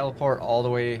 You're going to teleport all the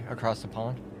way across the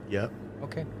pond? Yep.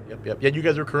 Okay. Yep. Yeah, you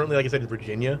guys are currently, like I said, in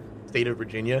Virginia, state of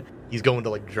Virginia. He's going to,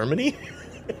 like, Germany.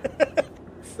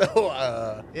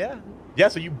 So, yeah. Yeah,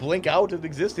 so you blink out of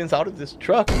existence, out of this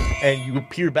truck, and you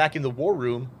appear back in the war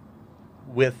room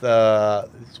with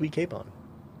Sweet Cape on.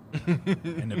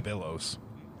 And it billows.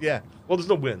 Yeah. Well, there's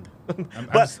no wind. I'm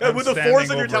But I'm with the standing force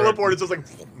of your over teleport, it's just like,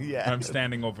 Yeah. I'm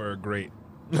standing over a grate.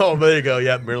 oh, there you go.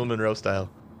 Yeah, Marilyn Monroe style.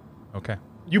 Okay.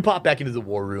 You pop back into the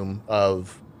war room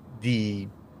of the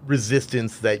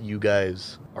resistance that you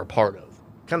guys are part of.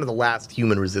 Kind of the last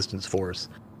human resistance force.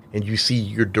 And you see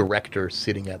your director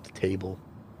sitting at the table.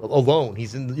 Alone.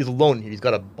 He's alone here. He's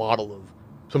got a bottle of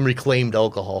some reclaimed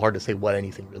alcohol. Hard to say what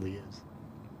anything really is.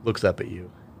 Looks up at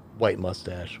you. White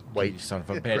mustache. White You son of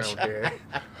a brown bitch. hair.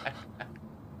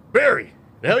 Barry,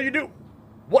 the hell you do?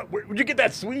 Where'd you get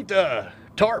that sweet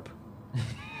tarp?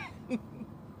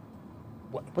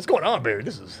 What's going on, Barry?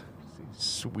 This is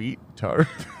Sweet tart.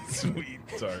 Sweet.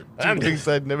 Sorry. I'm Things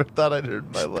I'd never thought I'd heard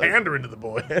in my life. pandering to the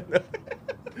boy.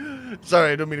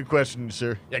 Sorry, I don't mean to question you,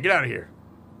 sir. Yeah, get out of here.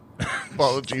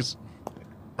 Apologies.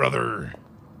 Brother,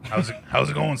 how's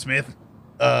it going, Smith?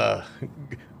 Barry,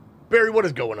 what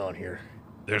is going on here?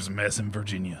 There's a mess in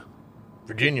Virginia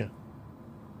Virginia.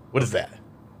 What is that?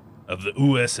 of the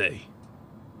USA.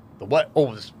 The what?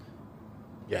 Oh,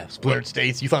 yeah, Splintered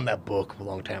States. You found that book a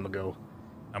long time ago.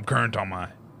 I'm current on my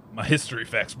history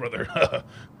facts, brother.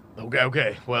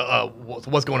 Okay. Well,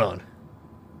 what's going on?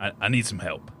 I need some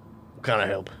help. What kind of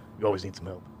help? You always need some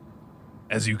help.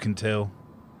 As you can tell,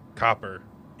 Copper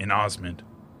and Osmond,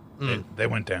 they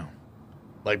went down.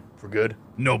 Like, for good?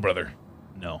 No, brother.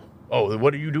 No. Oh, then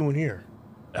what are you doing here?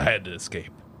 I had to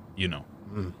escape.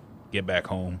 Get back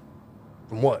home.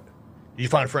 From what? Did you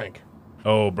find Frank?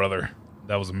 Oh, brother,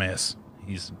 that was a mess.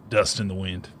 He's dust in the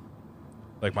wind.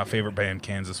 Like my favorite band,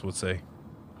 Kansas, would say.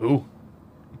 Who?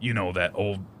 You know that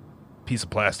old piece of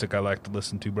plastic I like to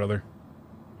listen to, brother?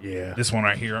 Yeah. This one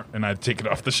right here, and I'd take it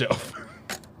off the shelf.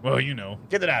 Well, you know.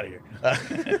 Get it out of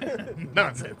here.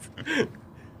 Nonsense.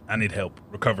 I need help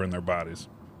recovering their bodies.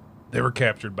 They were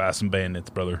captured by some bandits,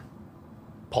 brother.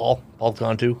 Paul's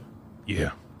gone too?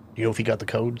 Yeah. Do you know if he got the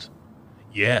codes?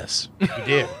 Yes. He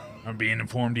did. I'm being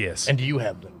informed, yes. And do you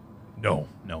have them? No.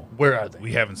 Where are they?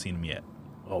 We haven't seen them yet.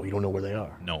 Oh, you don't know where they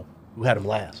are? No. Who had them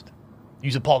last?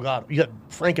 You said Paul got them. You got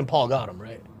Frank and Paul got them,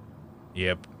 right?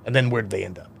 Yep. And then where'd they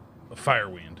end up? A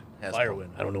Firewind. Firewind.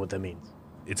 I don't know what that means.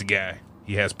 It's a guy.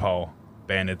 He has Paul.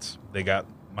 Bandits. They got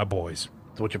my boys.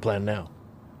 So what's your plan now?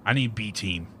 I need B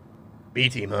team. B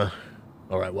team, huh?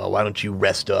 All right, well, why don't you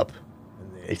rest up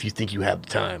if you think you have the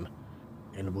time,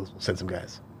 and we'll send some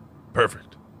guys.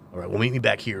 Perfect. All right, well, meet me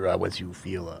back here once you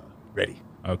feel ready.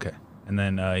 Okay. And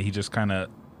then he just kind of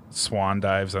swan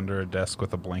dives under a desk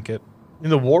with a blanket. In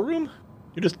the war room?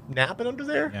 You're just napping under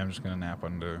there? Yeah, I'm just going to nap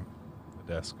under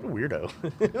the desk. What a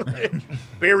weirdo.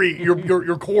 Barry,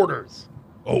 your quarters.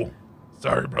 Oh,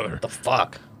 sorry, brother. What the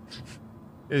fuck?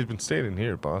 He's been staying in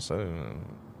here, boss. I don't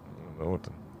know what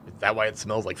the... Is that why it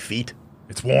smells like feet?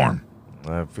 It's warm.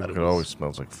 I feel That it was- always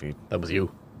smells like feet. That was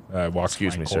you. I walk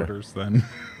Excuse to my me, sir. quarters then.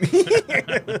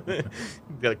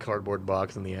 Got a cardboard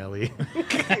box in the alley.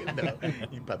 No,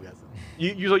 you probably got some.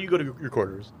 You go to your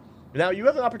quarters. Now, you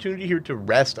have an opportunity here to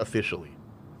rest officially.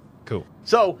 Cool.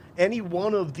 So, any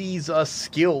one of these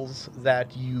skills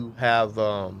that you have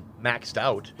maxed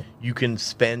out, you can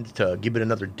spend to give it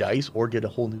another dice or get a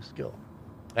whole new skill.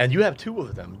 And you have two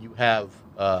of them. You have,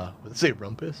 let's say,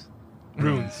 Rumpus.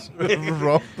 Runes.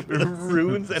 Rope.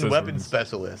 Runes and Says weapon runes.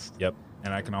 specialist. Yep.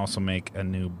 And I can also make a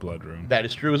new blood rune. That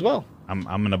is true as well. I'm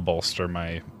gonna bolster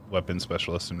my weapon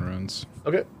specialist in runes.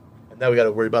 Okay. And now we got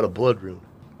to worry about a blood rune.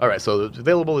 All right, so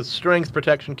available is strength,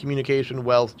 protection, communication,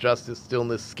 wealth, justice,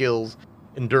 stillness, skills,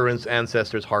 endurance,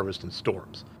 ancestors, harvest, and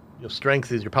storms.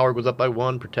 Strength is your power goes up by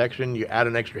 1. Protection, you add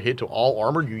an extra hit to all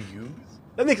armor you use.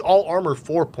 That makes all armor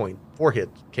 4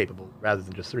 hits capable rather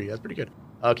than just 3. That's pretty good.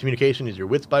 Communication is your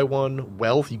wits by 1.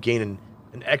 Wealth, you gain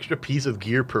an extra piece of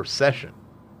gear per session.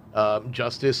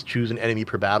 Justice, choose an enemy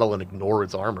per battle and ignore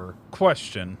its armor.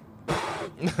 Question.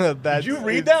 Did you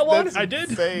read that one? I did.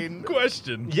 Insane.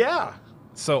 Question. Yeah.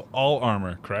 So all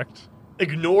armor, correct?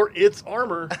 Ignore its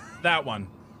armor. That one.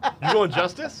 You going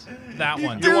justice? That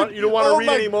one. You don't want to read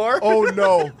anymore? Oh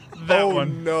no. That oh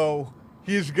one. no.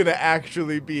 He's gonna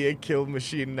actually be a kill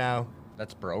machine now.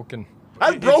 That's broken.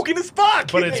 I'm broken as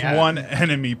fuck. But it's one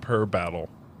enemy per battle.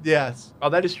 Yes. Oh,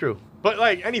 that is true. But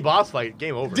like any boss fight,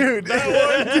 game over. Dude, that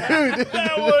one, dude.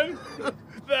 That one.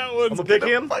 That I'm one's gonna pick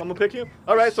him. I'm gonna pick him.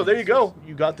 All right, so there you go.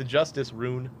 You got the justice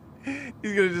rune.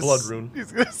 He's gonna just Blood rune.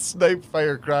 He's gonna snipe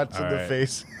fire crotch in All the right.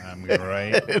 face. I'm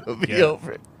right. It'll be Get-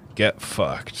 over. Get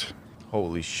fucked.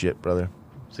 Holy shit, brother.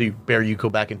 So you go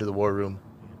back into the war room.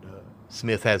 And,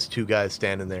 Smith has 2 guys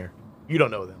standing there. You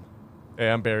don't know them. Hey,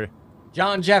 I'm Barry.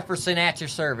 John Jefferson at your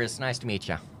service. Nice to meet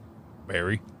you.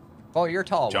 Barry. Oh, you're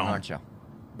tall, John. one, aren't you?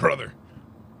 Brother.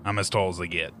 I'm as tall as they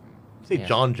get. Say Yeah.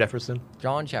 John Jefferson.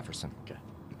 John Jefferson. Okay.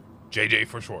 JJ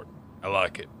for short. I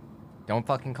like it. Don't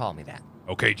fucking call me that.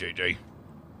 Okay, JJ.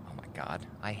 Oh my god,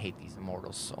 I hate these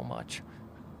immortals so much.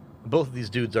 Both of these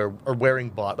dudes are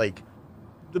wearing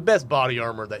the best body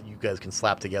armor that you guys can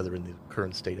slap together in the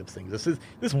current state of things.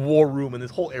 This war room and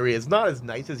this whole area is not as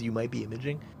nice as you might be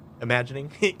imagining.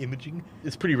 Imaging.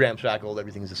 It's pretty ramshackle.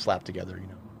 Everything's just slapped together.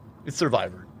 It's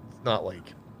Survivor. It's not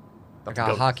like. I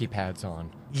got hockey pads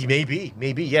on. Maybe,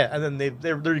 yeah. And then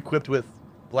they're equipped with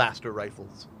blaster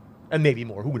rifles, and maybe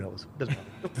more. Who knows? Doesn't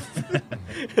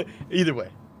matter. Either way.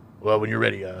 Well, when you're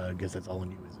ready, I guess that's all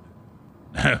on you, isn't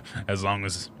it? As long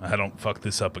as I don't fuck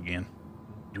this up again.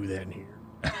 Do that in here.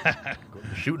 Go to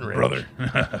the shooting range.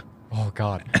 Brother. Oh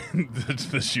god.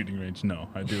 the shooting range. No,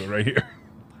 I do it right here.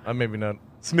 Maybe not.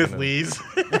 Smith leaves.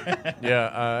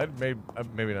 Yeah, I'd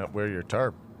maybe not wear your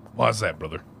tarp. Why's that,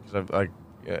 brother? 'Cause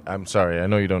I'm sorry. I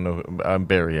know you don't know. I'm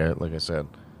Barry, like I said.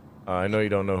 I know you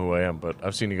don't know who I am, but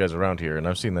I've seen you guys around here, and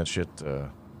I've seen that shit. That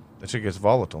shit gets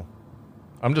volatile.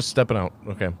 I'm just stepping out.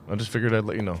 Okay, I just figured I'd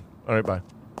let you know. All right, bye.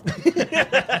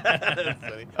 That's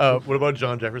funny. What about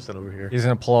John Jefferson over here? He's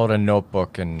gonna pull out a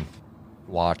notebook and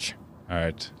watch. All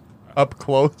right. Up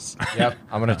close. Yep.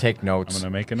 I'm gonna take I'm notes. going to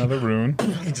make another rune.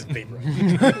 He just paper.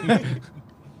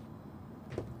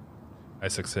 I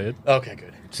succeed. Okay,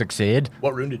 good. Succeed.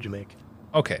 What rune did you make?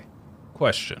 Okay.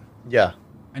 Question. Yeah.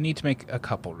 I need to make a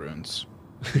couple runes.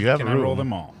 You have Can a I room. roll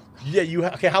them all? Yeah, you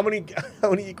how many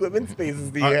equipment spaces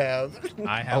do you have?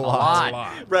 I have lot. a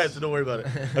lot. Right, so don't worry about it.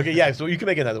 Okay, yeah, so you can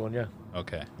make another one, yeah.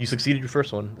 Okay. You succeeded your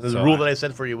first one. The So rule that I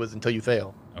said for you was until you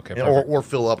fail. Okay, And- perfect. or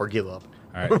fill up or give up.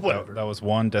 All Or right. whatever. That was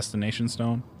one destination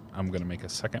stone. I'm going to make a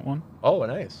second one. Oh,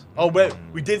 nice. Oh, but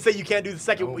we did say you can't do the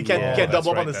second. We can't Oh,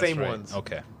 double up that's on the right, same that's right. ones.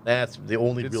 Okay. That's the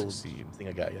only Did real succeed. thing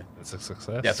I got you. That's a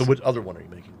success. Yeah. So which other one are you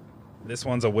making? This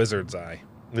one's a wizard's eye.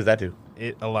 What does that do?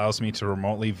 It allows me to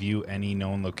remotely view any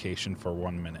known location for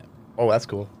 1 minute. Oh, that's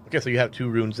cool. Okay, so you have 2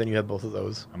 runes, then you have both of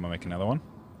those. I'm going to make another one.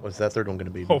 What's that third one going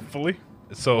to be? Hopefully.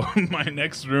 So my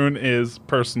next rune is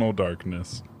personal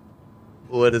darkness.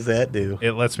 What does that do?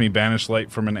 It lets me banish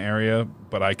light from an area,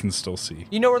 but I can still see.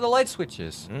 You know where the light switch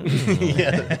is.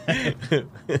 Yeah.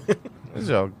 These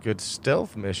are all good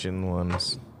stealth mission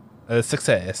ones.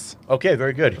 Success. Okay,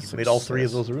 very good. You made all 3 of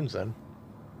Success. those runes then.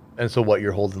 And so what?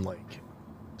 You're holding like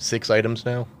 6 items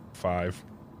now? 5.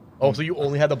 Oh, so you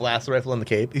only had the blaster rifle and the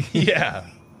cape? Yeah.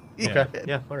 Okay.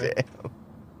 Yeah. All right. Damn.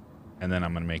 And then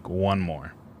I'm going to make one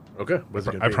more. Okay. What's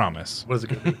it gonna I be? promise. What is it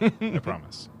going to be? I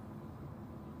promise.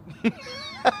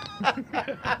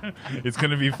 It's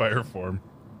going to be fire form.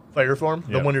 Fire form?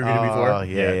 The Yeah. one you're going to be for? Oh,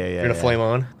 yeah. You're going to flame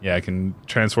on? Yeah, I can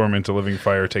transform into living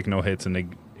fire, take no hits,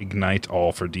 and ignite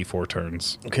all for D4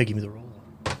 turns. Okay, give me the roll.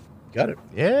 Got it.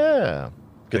 Yeah.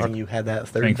 Good thing you had that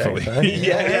third Thankfully. die.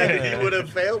 Yeah, you would have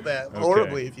failed that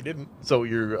horribly if you didn't. So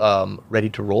you're ready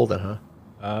to roll then,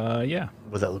 huh? Yeah.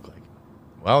 What does that look like?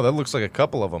 Wow, that looks like a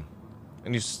couple of them.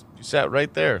 And you sat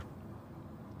right there.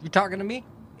 You talking to me?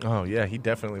 Oh, yeah, he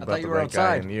definitely I brought thought the you were right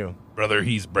guy outside. in you. Brother,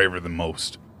 he's braver than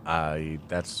most.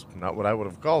 That's not what I would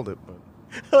have called it, but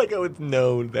I like how it's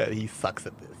known that he sucks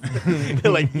at this.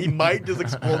 Like, he might just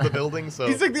explode the building, so...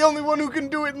 He's like the only one who can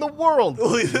do it in the world.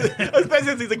 Especially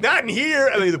since he's like, not in here!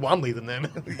 And then he's like, well, I'm leaving then.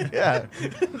 Yeah.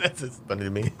 That's just funny to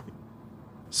me.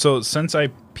 So since I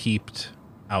peeped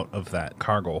out of that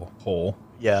cargo hole,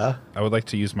 Yeah. I would like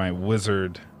to use my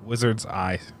wizard's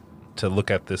eye to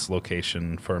look at this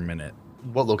location for a minute.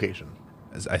 What location?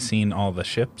 As I seen all the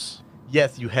ships,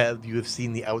 Yes, you have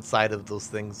seen the outside of those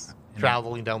things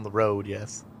traveling down the road,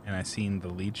 yes. and I seen the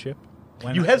lead ship.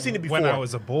 You have seen it when before. I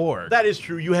was aboard. That is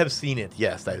true. You have seen it.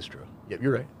 Yes, that is true. Yep,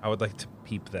 you're right. I would like to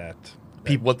peep that.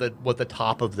 Peep what the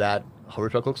top of that hover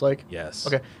truck looks like? Yes.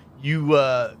 Okay. You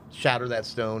shatter that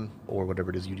stone or whatever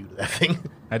it is you do to that thing.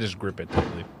 I just grip it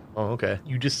tightly. Oh, okay.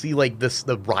 You just see like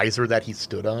the riser that he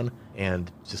stood on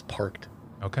and just parked.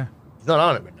 Okay. He's not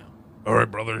on it right now. All right,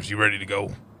 brothers, you ready to go?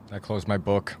 I close my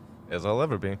book. As I'll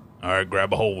ever be. All right,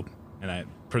 grab a hold, and I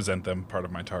present them part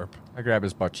of my tarp. I grab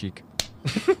his butt cheek.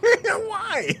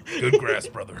 Why? Good grass,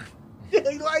 brother.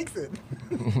 Yeah, he likes it.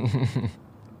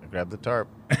 I grab the tarp.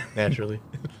 Naturally.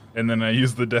 And then I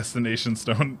use the destination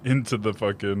stone into the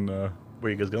fucking Where are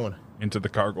you guys going? into the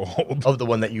cargo hold. Oh, the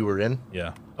one that you were in?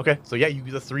 Yeah. Okay, so yeah,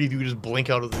 the three of you just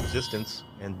blink out of existence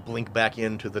and blink back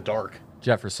into the dark.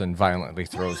 Jefferson violently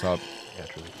throws up.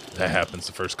 Naturally. That happens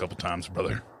the first couple times,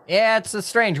 brother. Yeah, it's a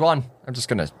strange one. I'm just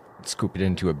gonna scoop it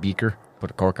into a beaker, put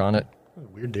a cork on it.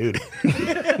 Weird dude.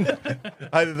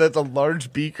 Either that's a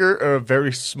large beaker or a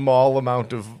very small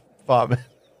amount of vomit.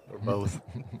 Or both.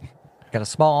 Got a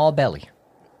small belly.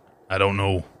 I don't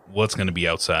know what's going to be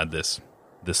outside this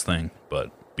thing,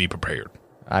 but be prepared.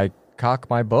 I cock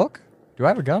my book. Do I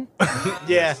have a gun?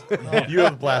 Yeah, you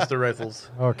have blaster rifles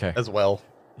Okay. as well.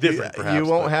 Different, perhaps. You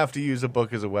won't but- have to use a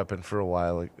book as a weapon for a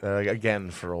while. Again,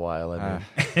 for a while, I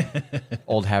mean.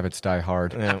 Old habits die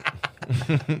hard. Yeah.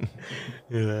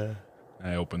 Yeah.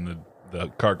 I open the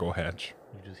cargo hatch.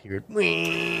 You just hear it.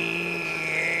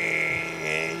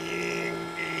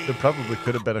 There probably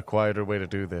could have been a quieter way to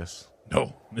do this.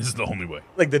 No, this is the only way.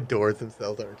 Like the doors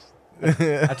themselves are.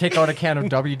 I take out a can of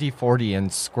WD-40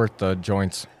 and squirt the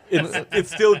joints. It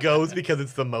still goes because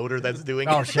it's the motor that's doing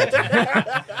Oh, it. shit.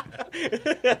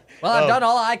 Well, I've done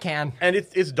all I can. And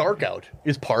it's dark out.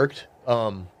 It's parked.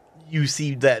 You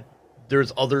see that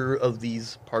there's other of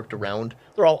these parked around.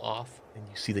 They're all off. And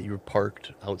you see that you're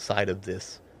parked outside of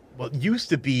this. What used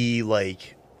to be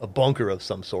like a bunker of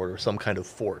some sort or some kind of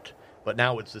fort. But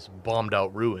now it's just bombed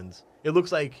out ruins. It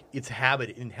looks like it's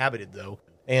inhabited though.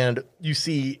 And you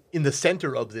see in the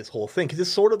center of this whole thing, because it's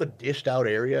sort of a dished out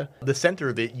area, the center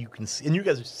of it, you can see, and you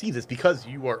guys see this because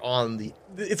you are on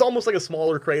it's almost like a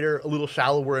smaller crater, a little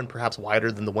shallower and perhaps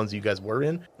wider than the ones you guys were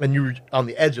in. And you're on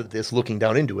the edge of this looking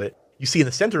down into it. You see in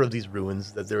the center of these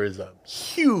ruins that there is a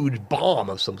huge bomb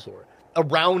of some sort.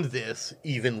 Around this,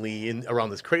 evenly,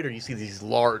 around this crater, you see these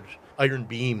large iron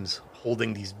beams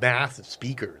holding these massive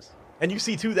speakers. And you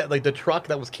see, too, that, like, the truck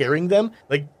that was carrying them,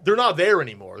 like, they're not there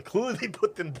anymore. Clearly, they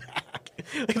put them back.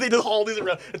 Like, they just haul these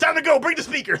around. It's time to go. Bring the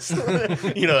speakers.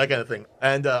 You know, that kind of thing.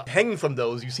 And hanging from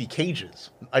those, you see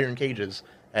cages, iron cages,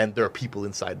 and there are people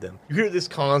inside them. You hear this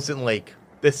constant, like,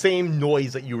 the same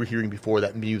noise that you were hearing before,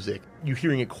 that music. You're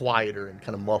hearing it quieter and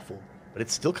kind of muffled, but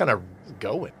it's still kind of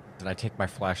going. Then I take my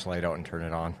flashlight out and turn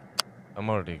it on. I'm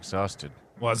already exhausted.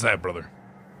 What's that, brother?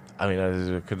 I mean,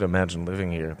 I could imagine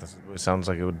living here. It sounds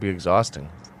like it would be exhausting.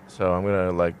 So I'm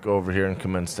gonna like go over here and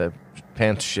commence that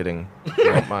pants shitting. If you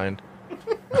don't mind.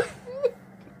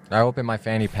 I open my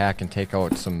fanny pack and take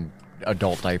out some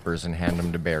adult diapers and hand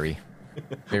them to Barry.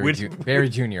 Barry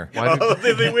Jr.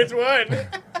 Which one?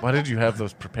 Why did you have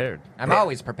those prepared? I'm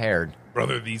always prepared.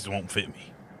 Brother, these won't fit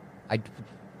me. I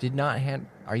did not hand...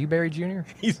 Are you Barry Jr.?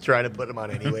 He's trying to put them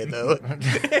on anyway, though.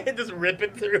 Just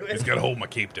ripping through He's it. got to hold my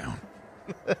cape down.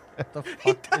 What the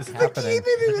fuck is happening?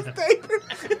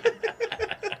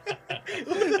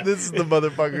 This is the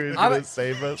motherfucker who's gonna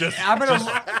save us. I'm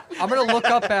gonna look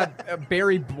up at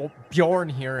Barry Bjourne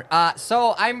here.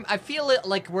 So I feel it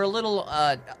like we're a little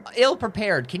ill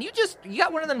prepared. Can you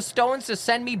got one of them stones to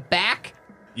send me back?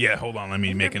 Yeah, hold on. Let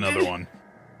me make another one.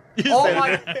 Oh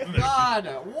my god!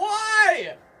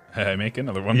 Why? I make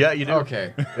another one? Yeah, you do.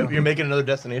 Okay. You're making another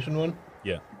destination one?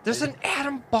 Yeah. There's an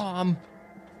atom bomb.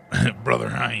 Brother,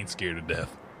 I ain't scared of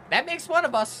death. That makes one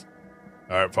of us.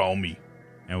 All right, follow me.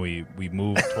 And we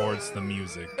move towards the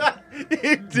music.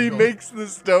 He makes the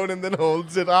stone and then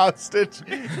holds it hostage.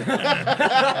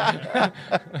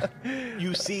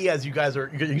 You see, as you guys are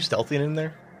you stealthing in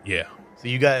there? Yeah. So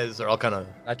you guys are all kind of...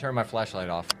 I turn my flashlight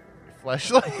off.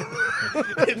 Flashlight.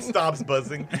 It stops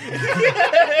buzzing.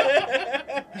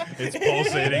 It's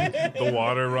pulsating. The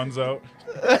water runs out.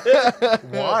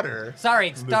 Water? Sorry,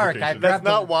 it's dark. I Lubrication. grabbed That's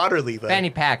not the water, Levi. fanny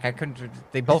pack. I couldn't.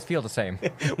 They both feel the same.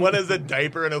 One has a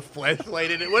diaper and a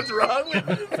flashlight in it. What's wrong with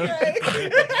this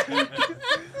guy?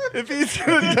 If he's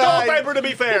gonna No die, diaper, to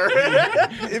be fair.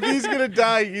 if he's gonna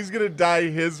die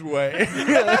his way.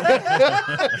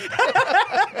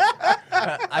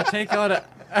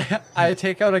 I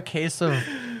take out a case of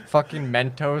fucking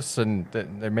Mentos, and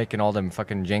they're making all them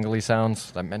fucking jingly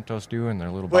sounds that Mentos do in their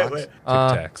little Wait, box. wait.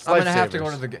 Tic-tacs. I'm gonna have to go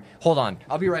Lifesavers. to the. Hold on,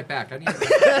 I'll be right back. I need.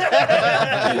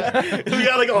 We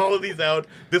got like all of these out.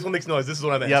 This one makes noise. This is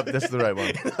what I meant. Yep, this is the right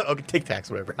one. Okay, Tic Tacs,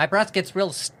 whatever. My breath gets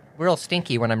real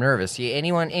stinky when I'm nervous.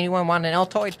 Anyone want an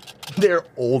Altoid? They're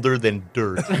older than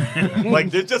dirt.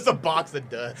 Like there's just a box of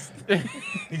dust.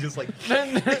 He just like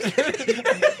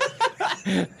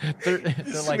they're like,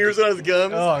 smears it on his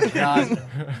gums. oh god.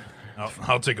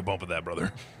 I'll take a bump of that,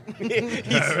 brother.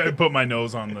 I put my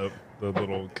nose on the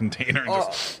little container and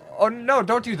just... Oh no!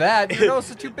 Don't do that. Your nose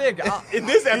is too big. In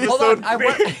this Hold episode,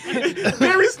 on,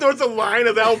 Barry snorts a line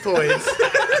of Altoids.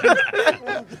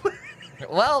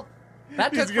 Well,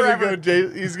 that took He's gonna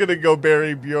forever. he's gonna go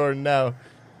bury Bjorn now.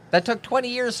 That took 20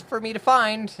 years for me to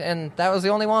find, and that was the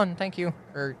only one. Thank you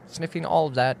for sniffing all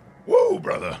of that. Whoa,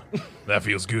 brother. That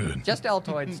feels good. Just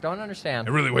Altoids. Don't understand.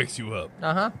 It really wakes you up.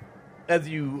 Uh huh. As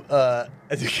you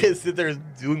guys sit there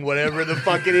doing whatever the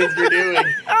fuck it is you're doing,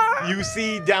 you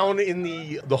see down in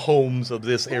the homes of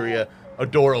this area a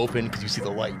door open because you see the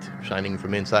light shining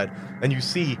from inside, and you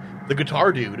see the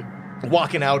guitar dude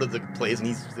walking out of the place, and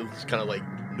he's kind of like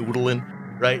noodling,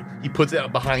 right? He puts it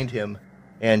out behind him,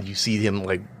 and you see him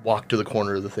like walk to the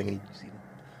corner of the thing, and you see him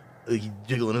he's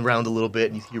jiggling around a little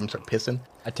bit, and you hear him start pissing.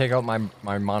 I take out my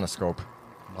monoscope.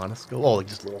 Monoscope? Oh, like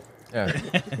just little. Yeah.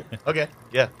 Okay,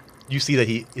 yeah. You see that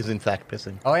he is in fact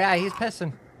pissing. Oh yeah, he's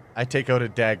pissing. I take out a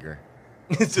dagger.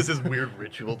 It's just this weird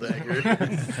ritual dagger.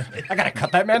 I gotta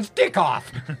cut that man's dick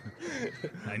off.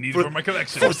 I need it for my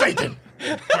collection. For Satan!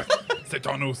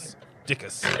 Satanus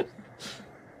Dickus.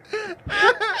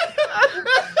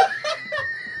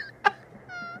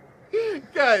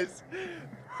 Guys,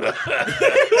 I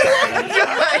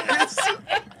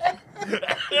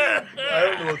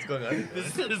don't know what's going on.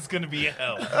 This is going to be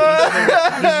hell.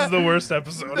 This is the worst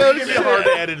episode. It's gonna be hard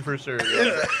to edit for sure.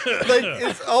 like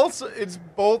it's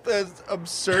both as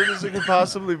absurd as it could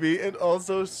possibly be, and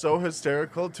also so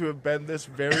hysterical to have been this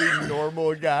very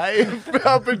normal guy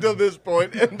up until this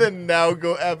point, and then now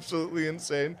go absolutely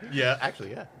insane. Yeah,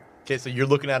 actually, yeah. Okay, so you're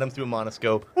looking at him through a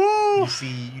monoscope.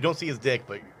 You don't see his dick,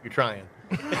 but you're trying.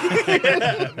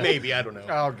 Maybe, I don't know.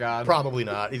 Oh god. Probably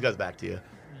not. He's got his back to you.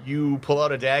 You pull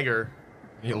out a dagger.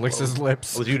 He licks his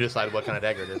lips. I'll let you decide what kind of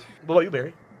dagger it is. What about you,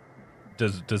 Barry?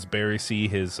 Does Barry see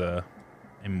his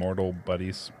immortal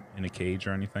buddies in a cage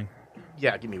or anything?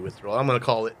 Yeah, give me a withdrawal. I'm going to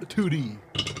call it 2D.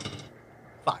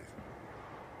 5.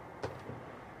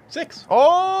 6.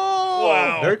 Oh!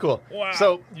 Wow. Very cool. Wow.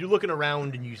 So you're looking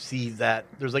around and you see that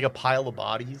there's like a pile of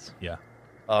bodies, Yeah.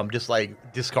 just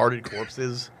like discarded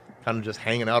corpses, kind of just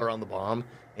hanging out around the bomb.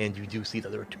 And you do see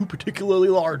that there are 2 particularly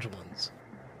large ones.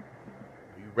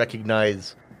 You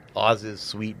recognize Oz's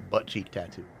sweet butt cheek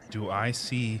tattoo. Do I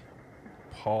see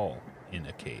Paul in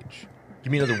a cage?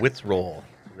 Give me another wits roll.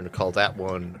 We're going to call that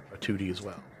one a 2D as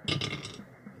well.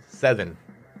 7.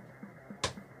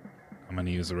 I'm going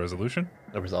to use a resolution.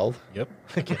 A resolve. Yep.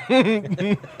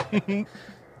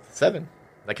 7.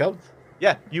 That counts.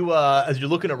 Yeah. You, as you're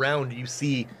looking around, you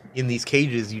see in these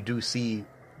cages, you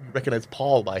recognize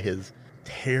Paul by his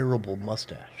terrible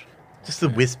mustache. Just the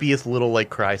wispiest little, like,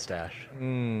 cry stash.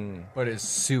 But his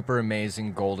super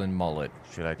amazing golden mullet.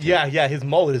 Should I take Yeah, his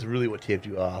mullet is really what tipped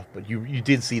you off, but you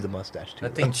did see the mustache, too.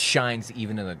 That thing shines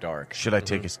even in the dark. Should I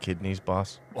take his kidneys,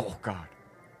 boss? Oh god.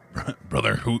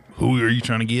 Brother, who are you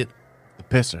trying to get? The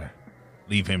pisser.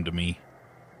 Leave him to me.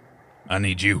 I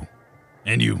need you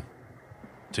and you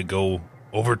to go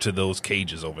over to those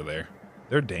cages over there.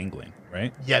 They're dangling,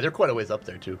 right? Yeah, they're quite a ways up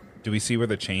there, too. Do we see where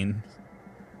the chain...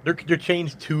 They're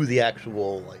chained to the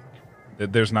actual, like...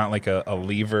 There's not like a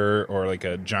lever or like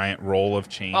a giant roll of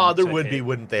chain. Oh, there to would hit? be,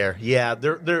 wouldn't there? Yeah,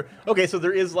 they're... Okay, so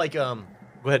there is, like, Go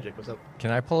ahead, Jake, what's up?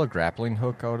 Can I pull a grappling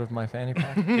hook out of my fanny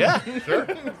pack? Yeah, sure.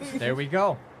 There we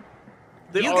go.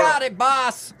 They You are- got it,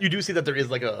 boss. You do see that there is,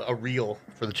 like, a reel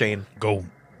for the chain. Go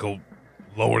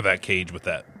lower that cage with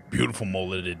that beautiful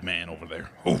mulleted man over there.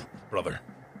 Oh, brother.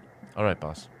 All right,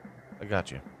 boss. I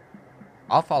got you.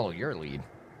 I'll follow your lead.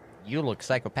 You look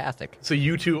psychopathic. So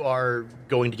you two are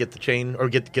going to get the chain, or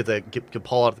get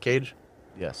Paul out of the cage?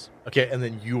 Yes. Okay, and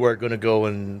then you are going to go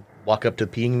and walk up to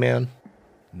Peeing Man?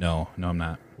 No, I'm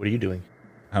not. What are you doing?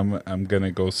 I'm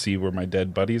gonna go see where my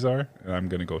dead buddies are, and I'm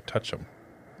gonna go touch them.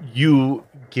 You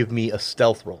give me a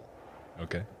stealth roll.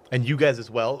 Okay. And you guys as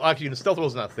well. Actually, the stealth roll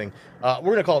is not a thing. We're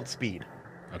going to call it speed.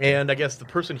 Okay. And I guess the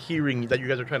person hearing that you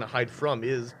guys are trying to hide from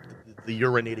is the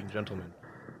urinating gentleman.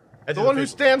 The one who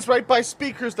stands right by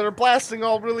speakers that are blasting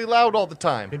all really loud all the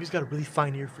time. Maybe he's got a really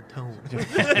fine ear for tone.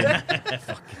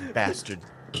 Fucking bastard.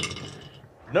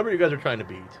 The number you guys are trying to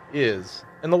beat is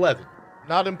an 11.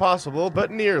 Not impossible,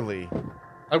 but nearly.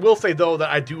 I will say, though, that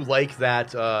I do like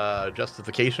that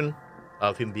justification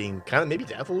of him being kind of maybe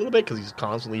deaf a little bit because he's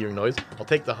constantly hearing noise. I'll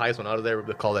take the highest one out of there.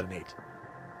 We'll call that an 8.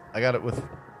 I got it with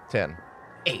 10.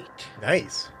 8.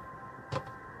 Nice.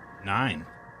 9.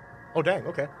 Oh, dang.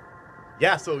 Okay.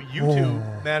 Yeah, so you two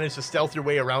managed to stealth your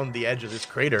way around the edge of this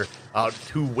crater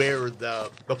to where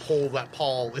the pole that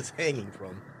Paul is hanging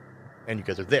from. And you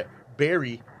guys are there.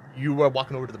 Barry, you are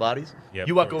walking over to the bodies? Yep,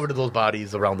 You walk of course. over to those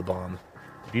bodies around the bomb.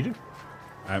 What do you do?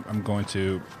 I'm going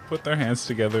to put their hands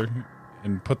together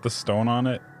and put the stone on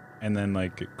it, and then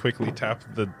like quickly tap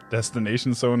the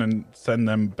destination stone and send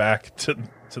them back to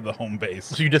the home base.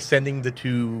 So you're just sending the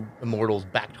two immortals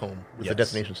back home with the Yes.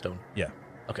 destination stone? Yeah.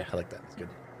 Okay, I like that. That's good.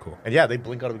 Cool. And yeah, they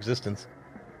blink out of existence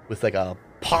with like a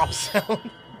pop sound.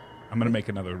 I'm gonna make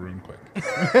another rune quick.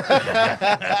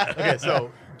 Okay,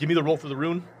 so give me the roll for the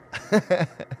rune.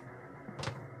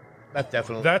 That's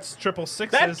definitely... That's triple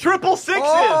sixes. That's triple sixes!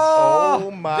 Oh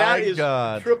my That is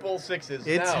god. triple sixes.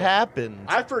 It's Now, happened.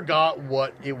 I forgot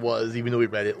what it was, even though we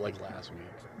read it like last week.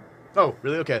 Oh,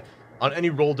 really? Okay. On any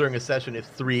roll during a session, if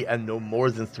 3 and no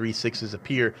more than 3 sixes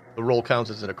appear, the roll counts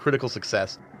as a critical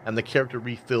success, and the character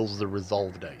refills the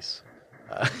resolve dice.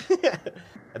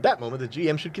 At that moment, the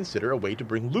GM should consider a way to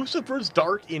bring Lucifer's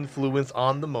dark influence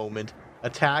on the moment,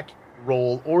 attack,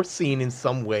 roll, or scene in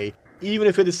some way, even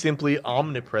if it is simply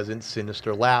omnipresent,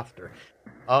 sinister laughter.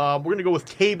 We're going to go with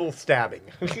table stabbing.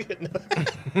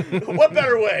 What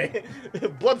better way?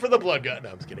 Blood for the blood gut. No,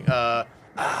 I'm just kidding.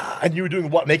 And you were doing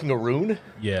what? Making a rune?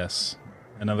 Yes.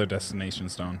 Another destination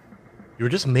stone. You were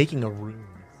just making a rune.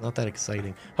 It's not that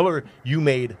exciting. However, you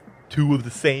made 2 of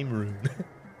the same rune.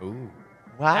 Ooh.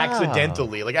 Wow.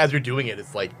 Accidentally. Like, as you're doing it,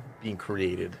 it's like being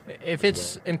created. If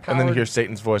it's empowered, And then you hear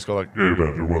Satan's voice go like, Yeah,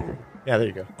 man, you're welcome. Yeah, there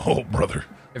you go. Oh, brother.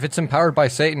 if it's empowered by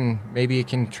Satan, maybe it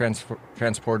can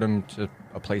transport him to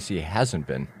a place he hasn't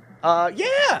been.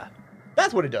 Yeah!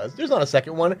 That's what it does. There's not a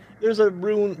second one. There's a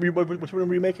rune. Which rune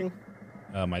were you making?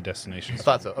 My destination I stone.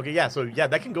 thought so. Okay, yeah, so yeah,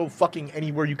 that can go fucking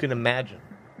anywhere you can imagine.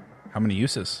 How many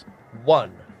uses?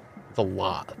 1. It's a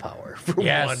lot of power for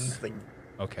Yes. one thing.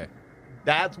 Okay.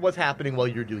 That's what's happening while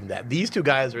you're doing that. These two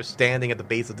guys are standing at the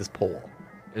base of this pole.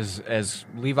 As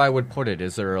Levi would put it,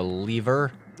 is there a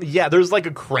lever? Yeah, there's like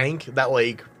a crank that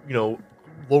like,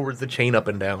 lowers the chain up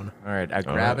and down. All right, I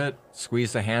grab it,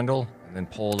 squeeze the handle, and then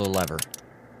pull the lever.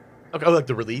 Okay, like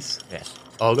the release. Yes.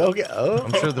 Oh, okay. Oh.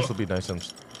 I'm sure this will be nice and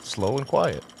slow and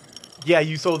quiet. Yeah,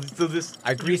 so this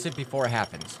I grease it before it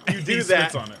happens. you do He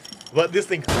that, spits on it. but this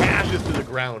thing crashes to the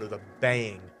ground with a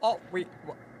bang. Oh, wait.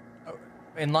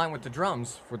 In line with the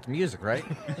drums, with the music, right?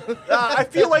 I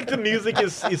feel like the music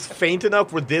is faint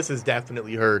enough where this is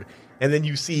definitely heard, and then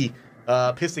you see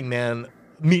Pissing Man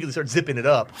immediately start zipping it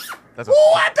up. That's a,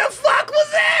 What the fuck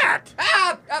was that?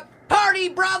 Party,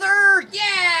 brother!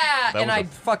 Yeah! And was I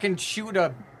fucking shoot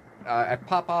I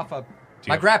pop off my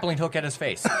Yeah. grappling hook at his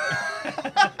face.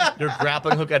 Your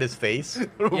grappling hook at his face.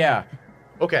 Yeah.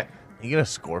 Okay, you get a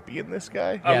scorpion, this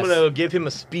guy? I'm Yes. gonna give him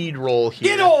a speed roll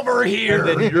here. Get over here!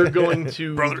 And then you're going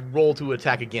to Brother. roll to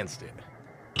attack against it.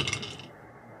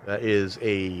 That is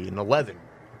an 11.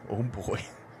 Oh boy.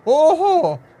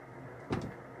 Oh!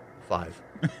 5.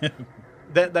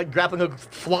 that grappling hook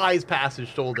flies past his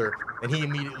shoulder, and he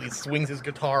immediately swings his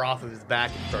guitar off of his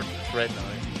back and starts shredding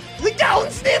on it. He's like,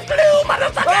 don't sniff glue,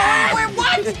 motherfucker! Wait,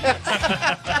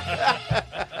 what?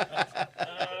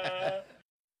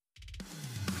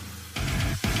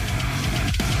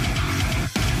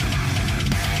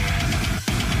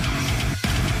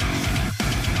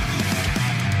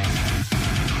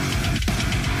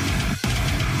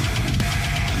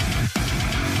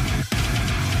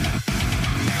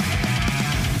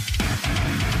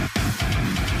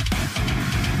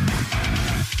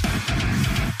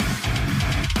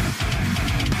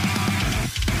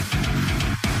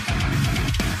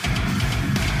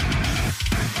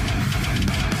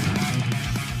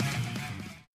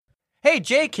 Hey,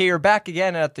 Jake here, back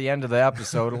again at the end of the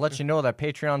episode to let you know that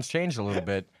Patreon's changed a little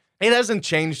bit. It hasn't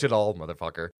changed at all,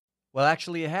 motherfucker. Well,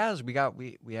 actually, it has. We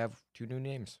have 2 new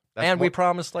names, That's and we what-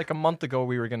 promised like a month ago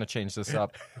we were going to change this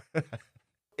up.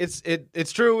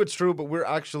 It's true, but we're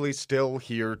actually still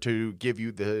here to give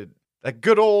you the that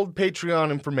good old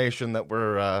Patreon information that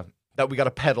we got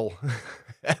to peddle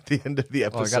at the end of the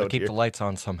episode. Well, I got to keep here. the lights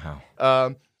on somehow.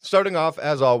 Starting off,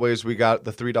 as always, we got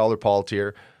the $3 Paul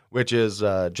tier, which is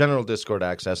general Discord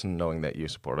access and knowing that you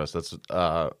support us. That's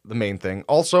the main thing.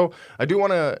 Also, I do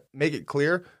want to make it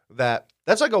clear that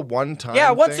that's like a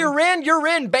one-time once thing. you're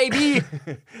in, baby.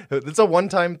 It's a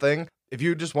one-time thing. If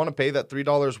you just want to pay that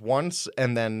 $3 once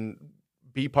and then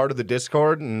be part of the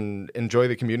Discord and enjoy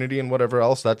the community and whatever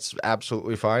else, that's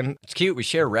absolutely fine. It's cute. We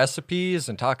share recipes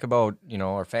and talk about,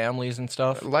 our families and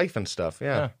stuff. Life and stuff,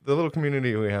 yeah. The little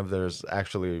community we have there is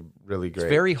actually really great. It's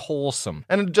very wholesome.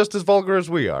 And just as vulgar as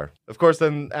we are. Of course,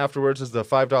 then afterwards is the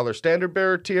 $5 Standard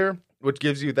Bearer tier, which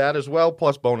gives you that as well,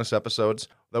 plus bonus episodes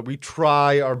that we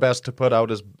try our best to put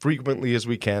out as frequently as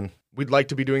we can. We'd like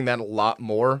to be doing that a lot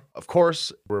more. Of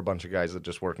course, we're a bunch of guys that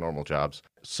just work normal jobs.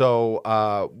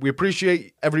 So we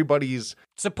appreciate everybody's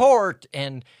support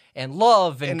and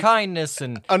love and kindness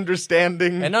and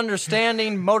understanding. And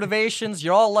understanding motivations.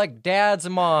 You're all like dads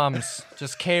and moms,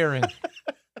 just caring.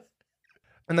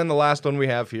 And then the last one we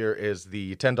have here is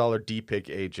the $10 D-Pick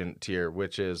Agent tier,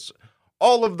 which is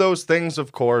all of those things,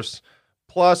 of course,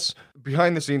 plus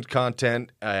behind-the-scenes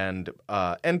content and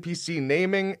NPC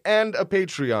naming and a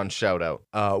Patreon shout-out,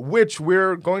 which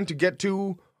we're going to get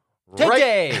to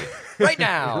today, right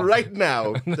now. Right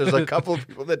now. There's a couple of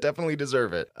people that definitely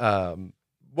deserve it.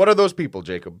 What are those people,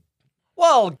 Jacob?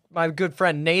 Well, my good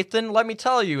friend Nathan, let me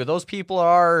tell you, those people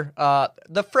are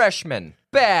the Freshmen,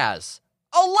 Baz,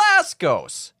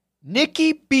 Alaskos,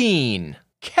 Nikki Bean,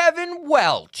 Kevin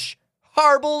Welch,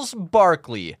 Harbles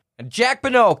Barkley, and Jack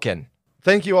Benokin.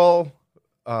 Thank you all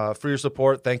for your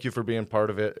support. Thank you for being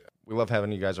part of it. We love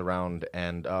having you guys around.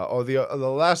 And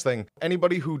the last thing,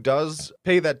 anybody who does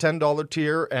pay that $10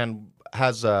 tier and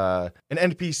has an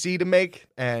NPC to make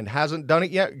and hasn't done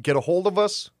it yet, get a hold of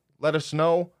us. Let us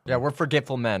know. Yeah, we're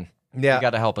forgetful men. Yeah. You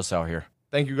got to help us out here.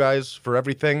 Thank you guys for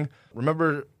everything.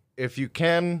 Remember, if you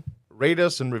can, rate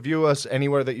us and review us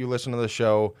anywhere that you listen to the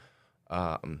show.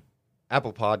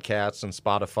 Apple Podcasts and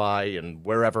Spotify and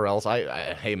wherever else.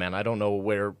 Hey man, I don't know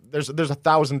where. There's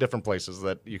 1,000 different places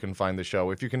that you can find the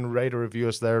show. If you can rate or review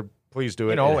us there, please do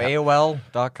it.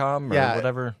 AOL.com or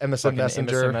whatever. MSN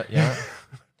Messenger. Yeah.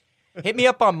 Hit me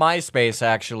up on MySpace,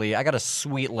 actually. I got a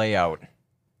sweet layout.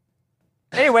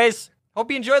 Anyways,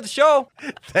 hope you enjoyed the show.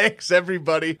 Thanks,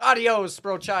 everybody. Adios,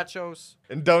 brochachos.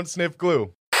 And don't sniff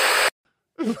glue.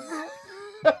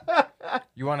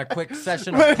 You want a quick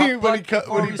session When of he when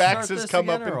he backs his cum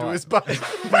up into his butt.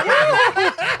 When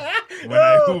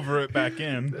I hoover it back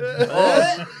in.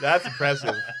 Oh, that's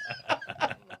impressive.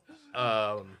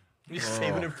 You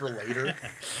saving it for later?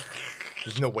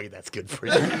 There's no way that's good for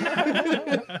you.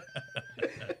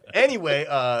 Anyway,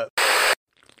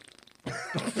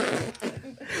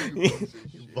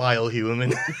 vile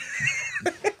human.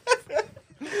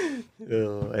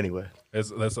 Anyway,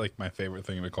 That's like my favorite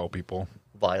thing to call people.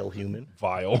 vile human.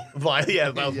 Vile. Vile,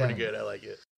 yeah, that was pretty good. I like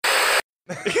it.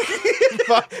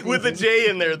 With the J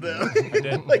in there, though.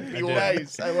 Like Bjorn.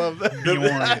 Nice. I love that. Bjorn.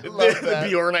 The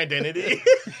Bjorn identity.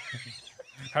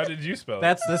 How did you spell it?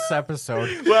 That's this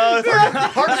episode. Well, it's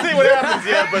hard to say what happens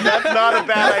yet, but that's not a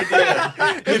bad idea.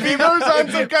 If he goes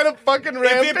on some kind of fucking If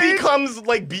rampage, it becomes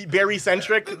like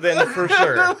berry-centric, then for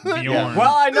sure. Bjorn.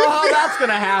 Well, I know how that's going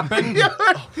to happen.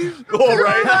 All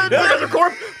right. There's a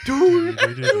corpse. Dude.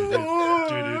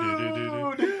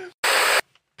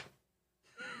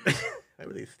 Why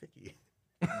were they sticky?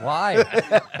 Why?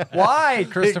 Why,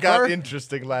 it Christopher? got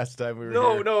interesting last time we were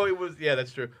here. No, it was. Yeah,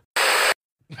 that's true.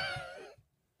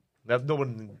 That's no one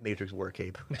in Matrix wore a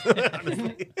cape.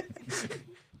 Honestly.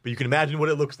 But you can imagine what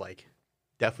it looks like.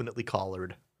 Definitely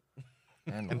collared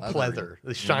and pleather,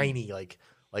 the shiny, like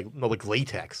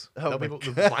latex. Oh, People,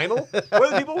 the vinyl. What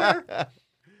do people wear?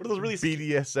 What are those really?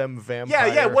 BDSM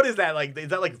vampire. Yeah. What is that like? Is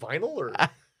that like vinyl or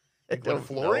like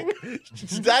flooring?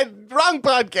 Wrong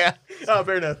podcast. Oh,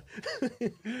 fair enough.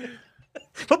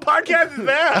 What podcast is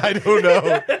that? I don't know.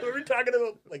 What are we talking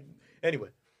about? Like, anyway,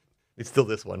 it's still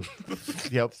this one.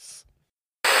 Yep.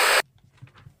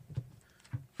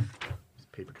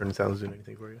 Paper turn sounds doing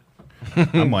anything for you?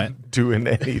 I'm wet. Doing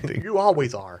anything. You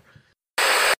always are.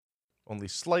 Only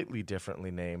slightly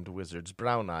differently named Wizard's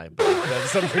Brown Eye, but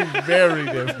that's something very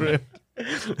different.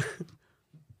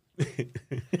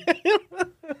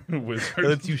 Wizard.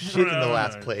 Let's you shit in the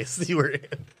last place you were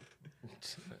in.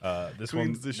 This Cleans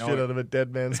one's the shit out of a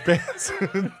dead man's pants.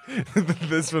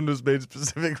 This one was made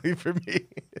specifically for me.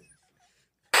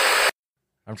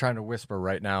 I'm trying to whisper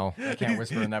right now. I can't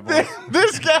whisper in that voice.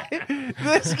 This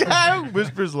guy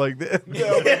whispers like this.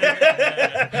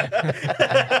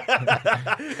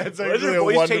 That's Why does your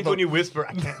voice change when you whisper?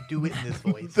 I can't do it in this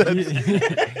voice.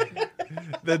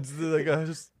 That's like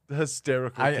a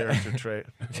hysterical character trait.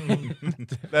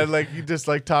 That like he just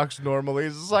like talks normally.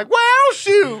 He's just like, "Well,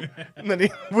 shoot," and then he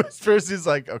whispers. He's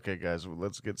like, "Okay, guys,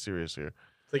 let's get serious here."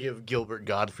 It's like if Gilbert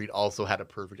Gottfried also had a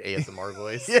perfect ASMR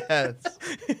voice. Yes.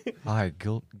 Hi,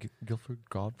 Guilford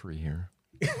Godfrey here.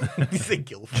 You say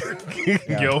Guilford?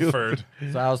 Guilford.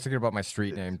 So I was thinking about my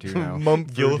street name too now.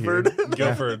 Mumford Guilford? here.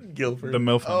 Guilford. Guilford. The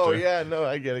MILF hunter. Oh yeah, no,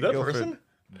 I get it. Is that a Guilford. person?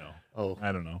 No. Oh.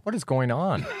 I don't know. What is going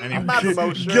on? Anyway.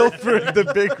 Guilford, the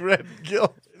big red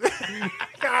Gil.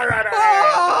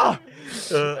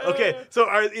 Okay, so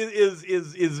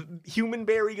is Human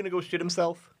Barry gonna go shit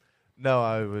himself? No,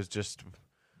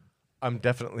 I'm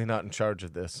definitely not in charge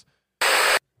of this.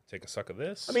 Take a suck of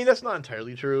this. I mean, that's not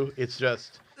entirely true. It's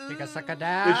just Take a suck of it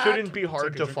that. shouldn't be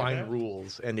hard Take a to drink of find that.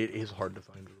 rules, and it is hard to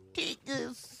find rules.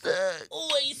 Oh,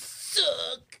 I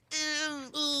suck.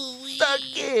 Suck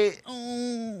it.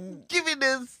 Give it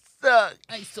a suck.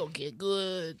 I suck it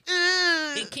good.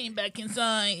 It came back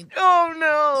inside. Oh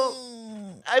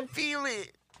no. I feel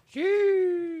it.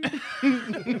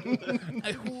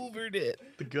 I hoovered it.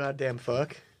 The goddamn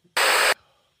fuck. Oh,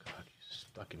 God, you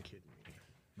fucking kidding me.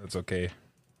 That's okay.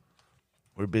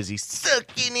 We're busy.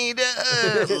 Sucking it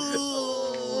up.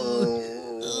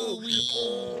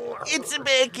 It's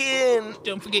back in.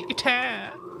 Don't forget your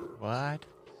tab. What?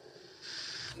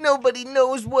 Nobody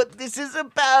knows what this is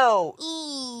about.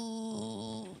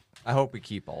 Ooh. I hope we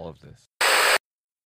keep all of this.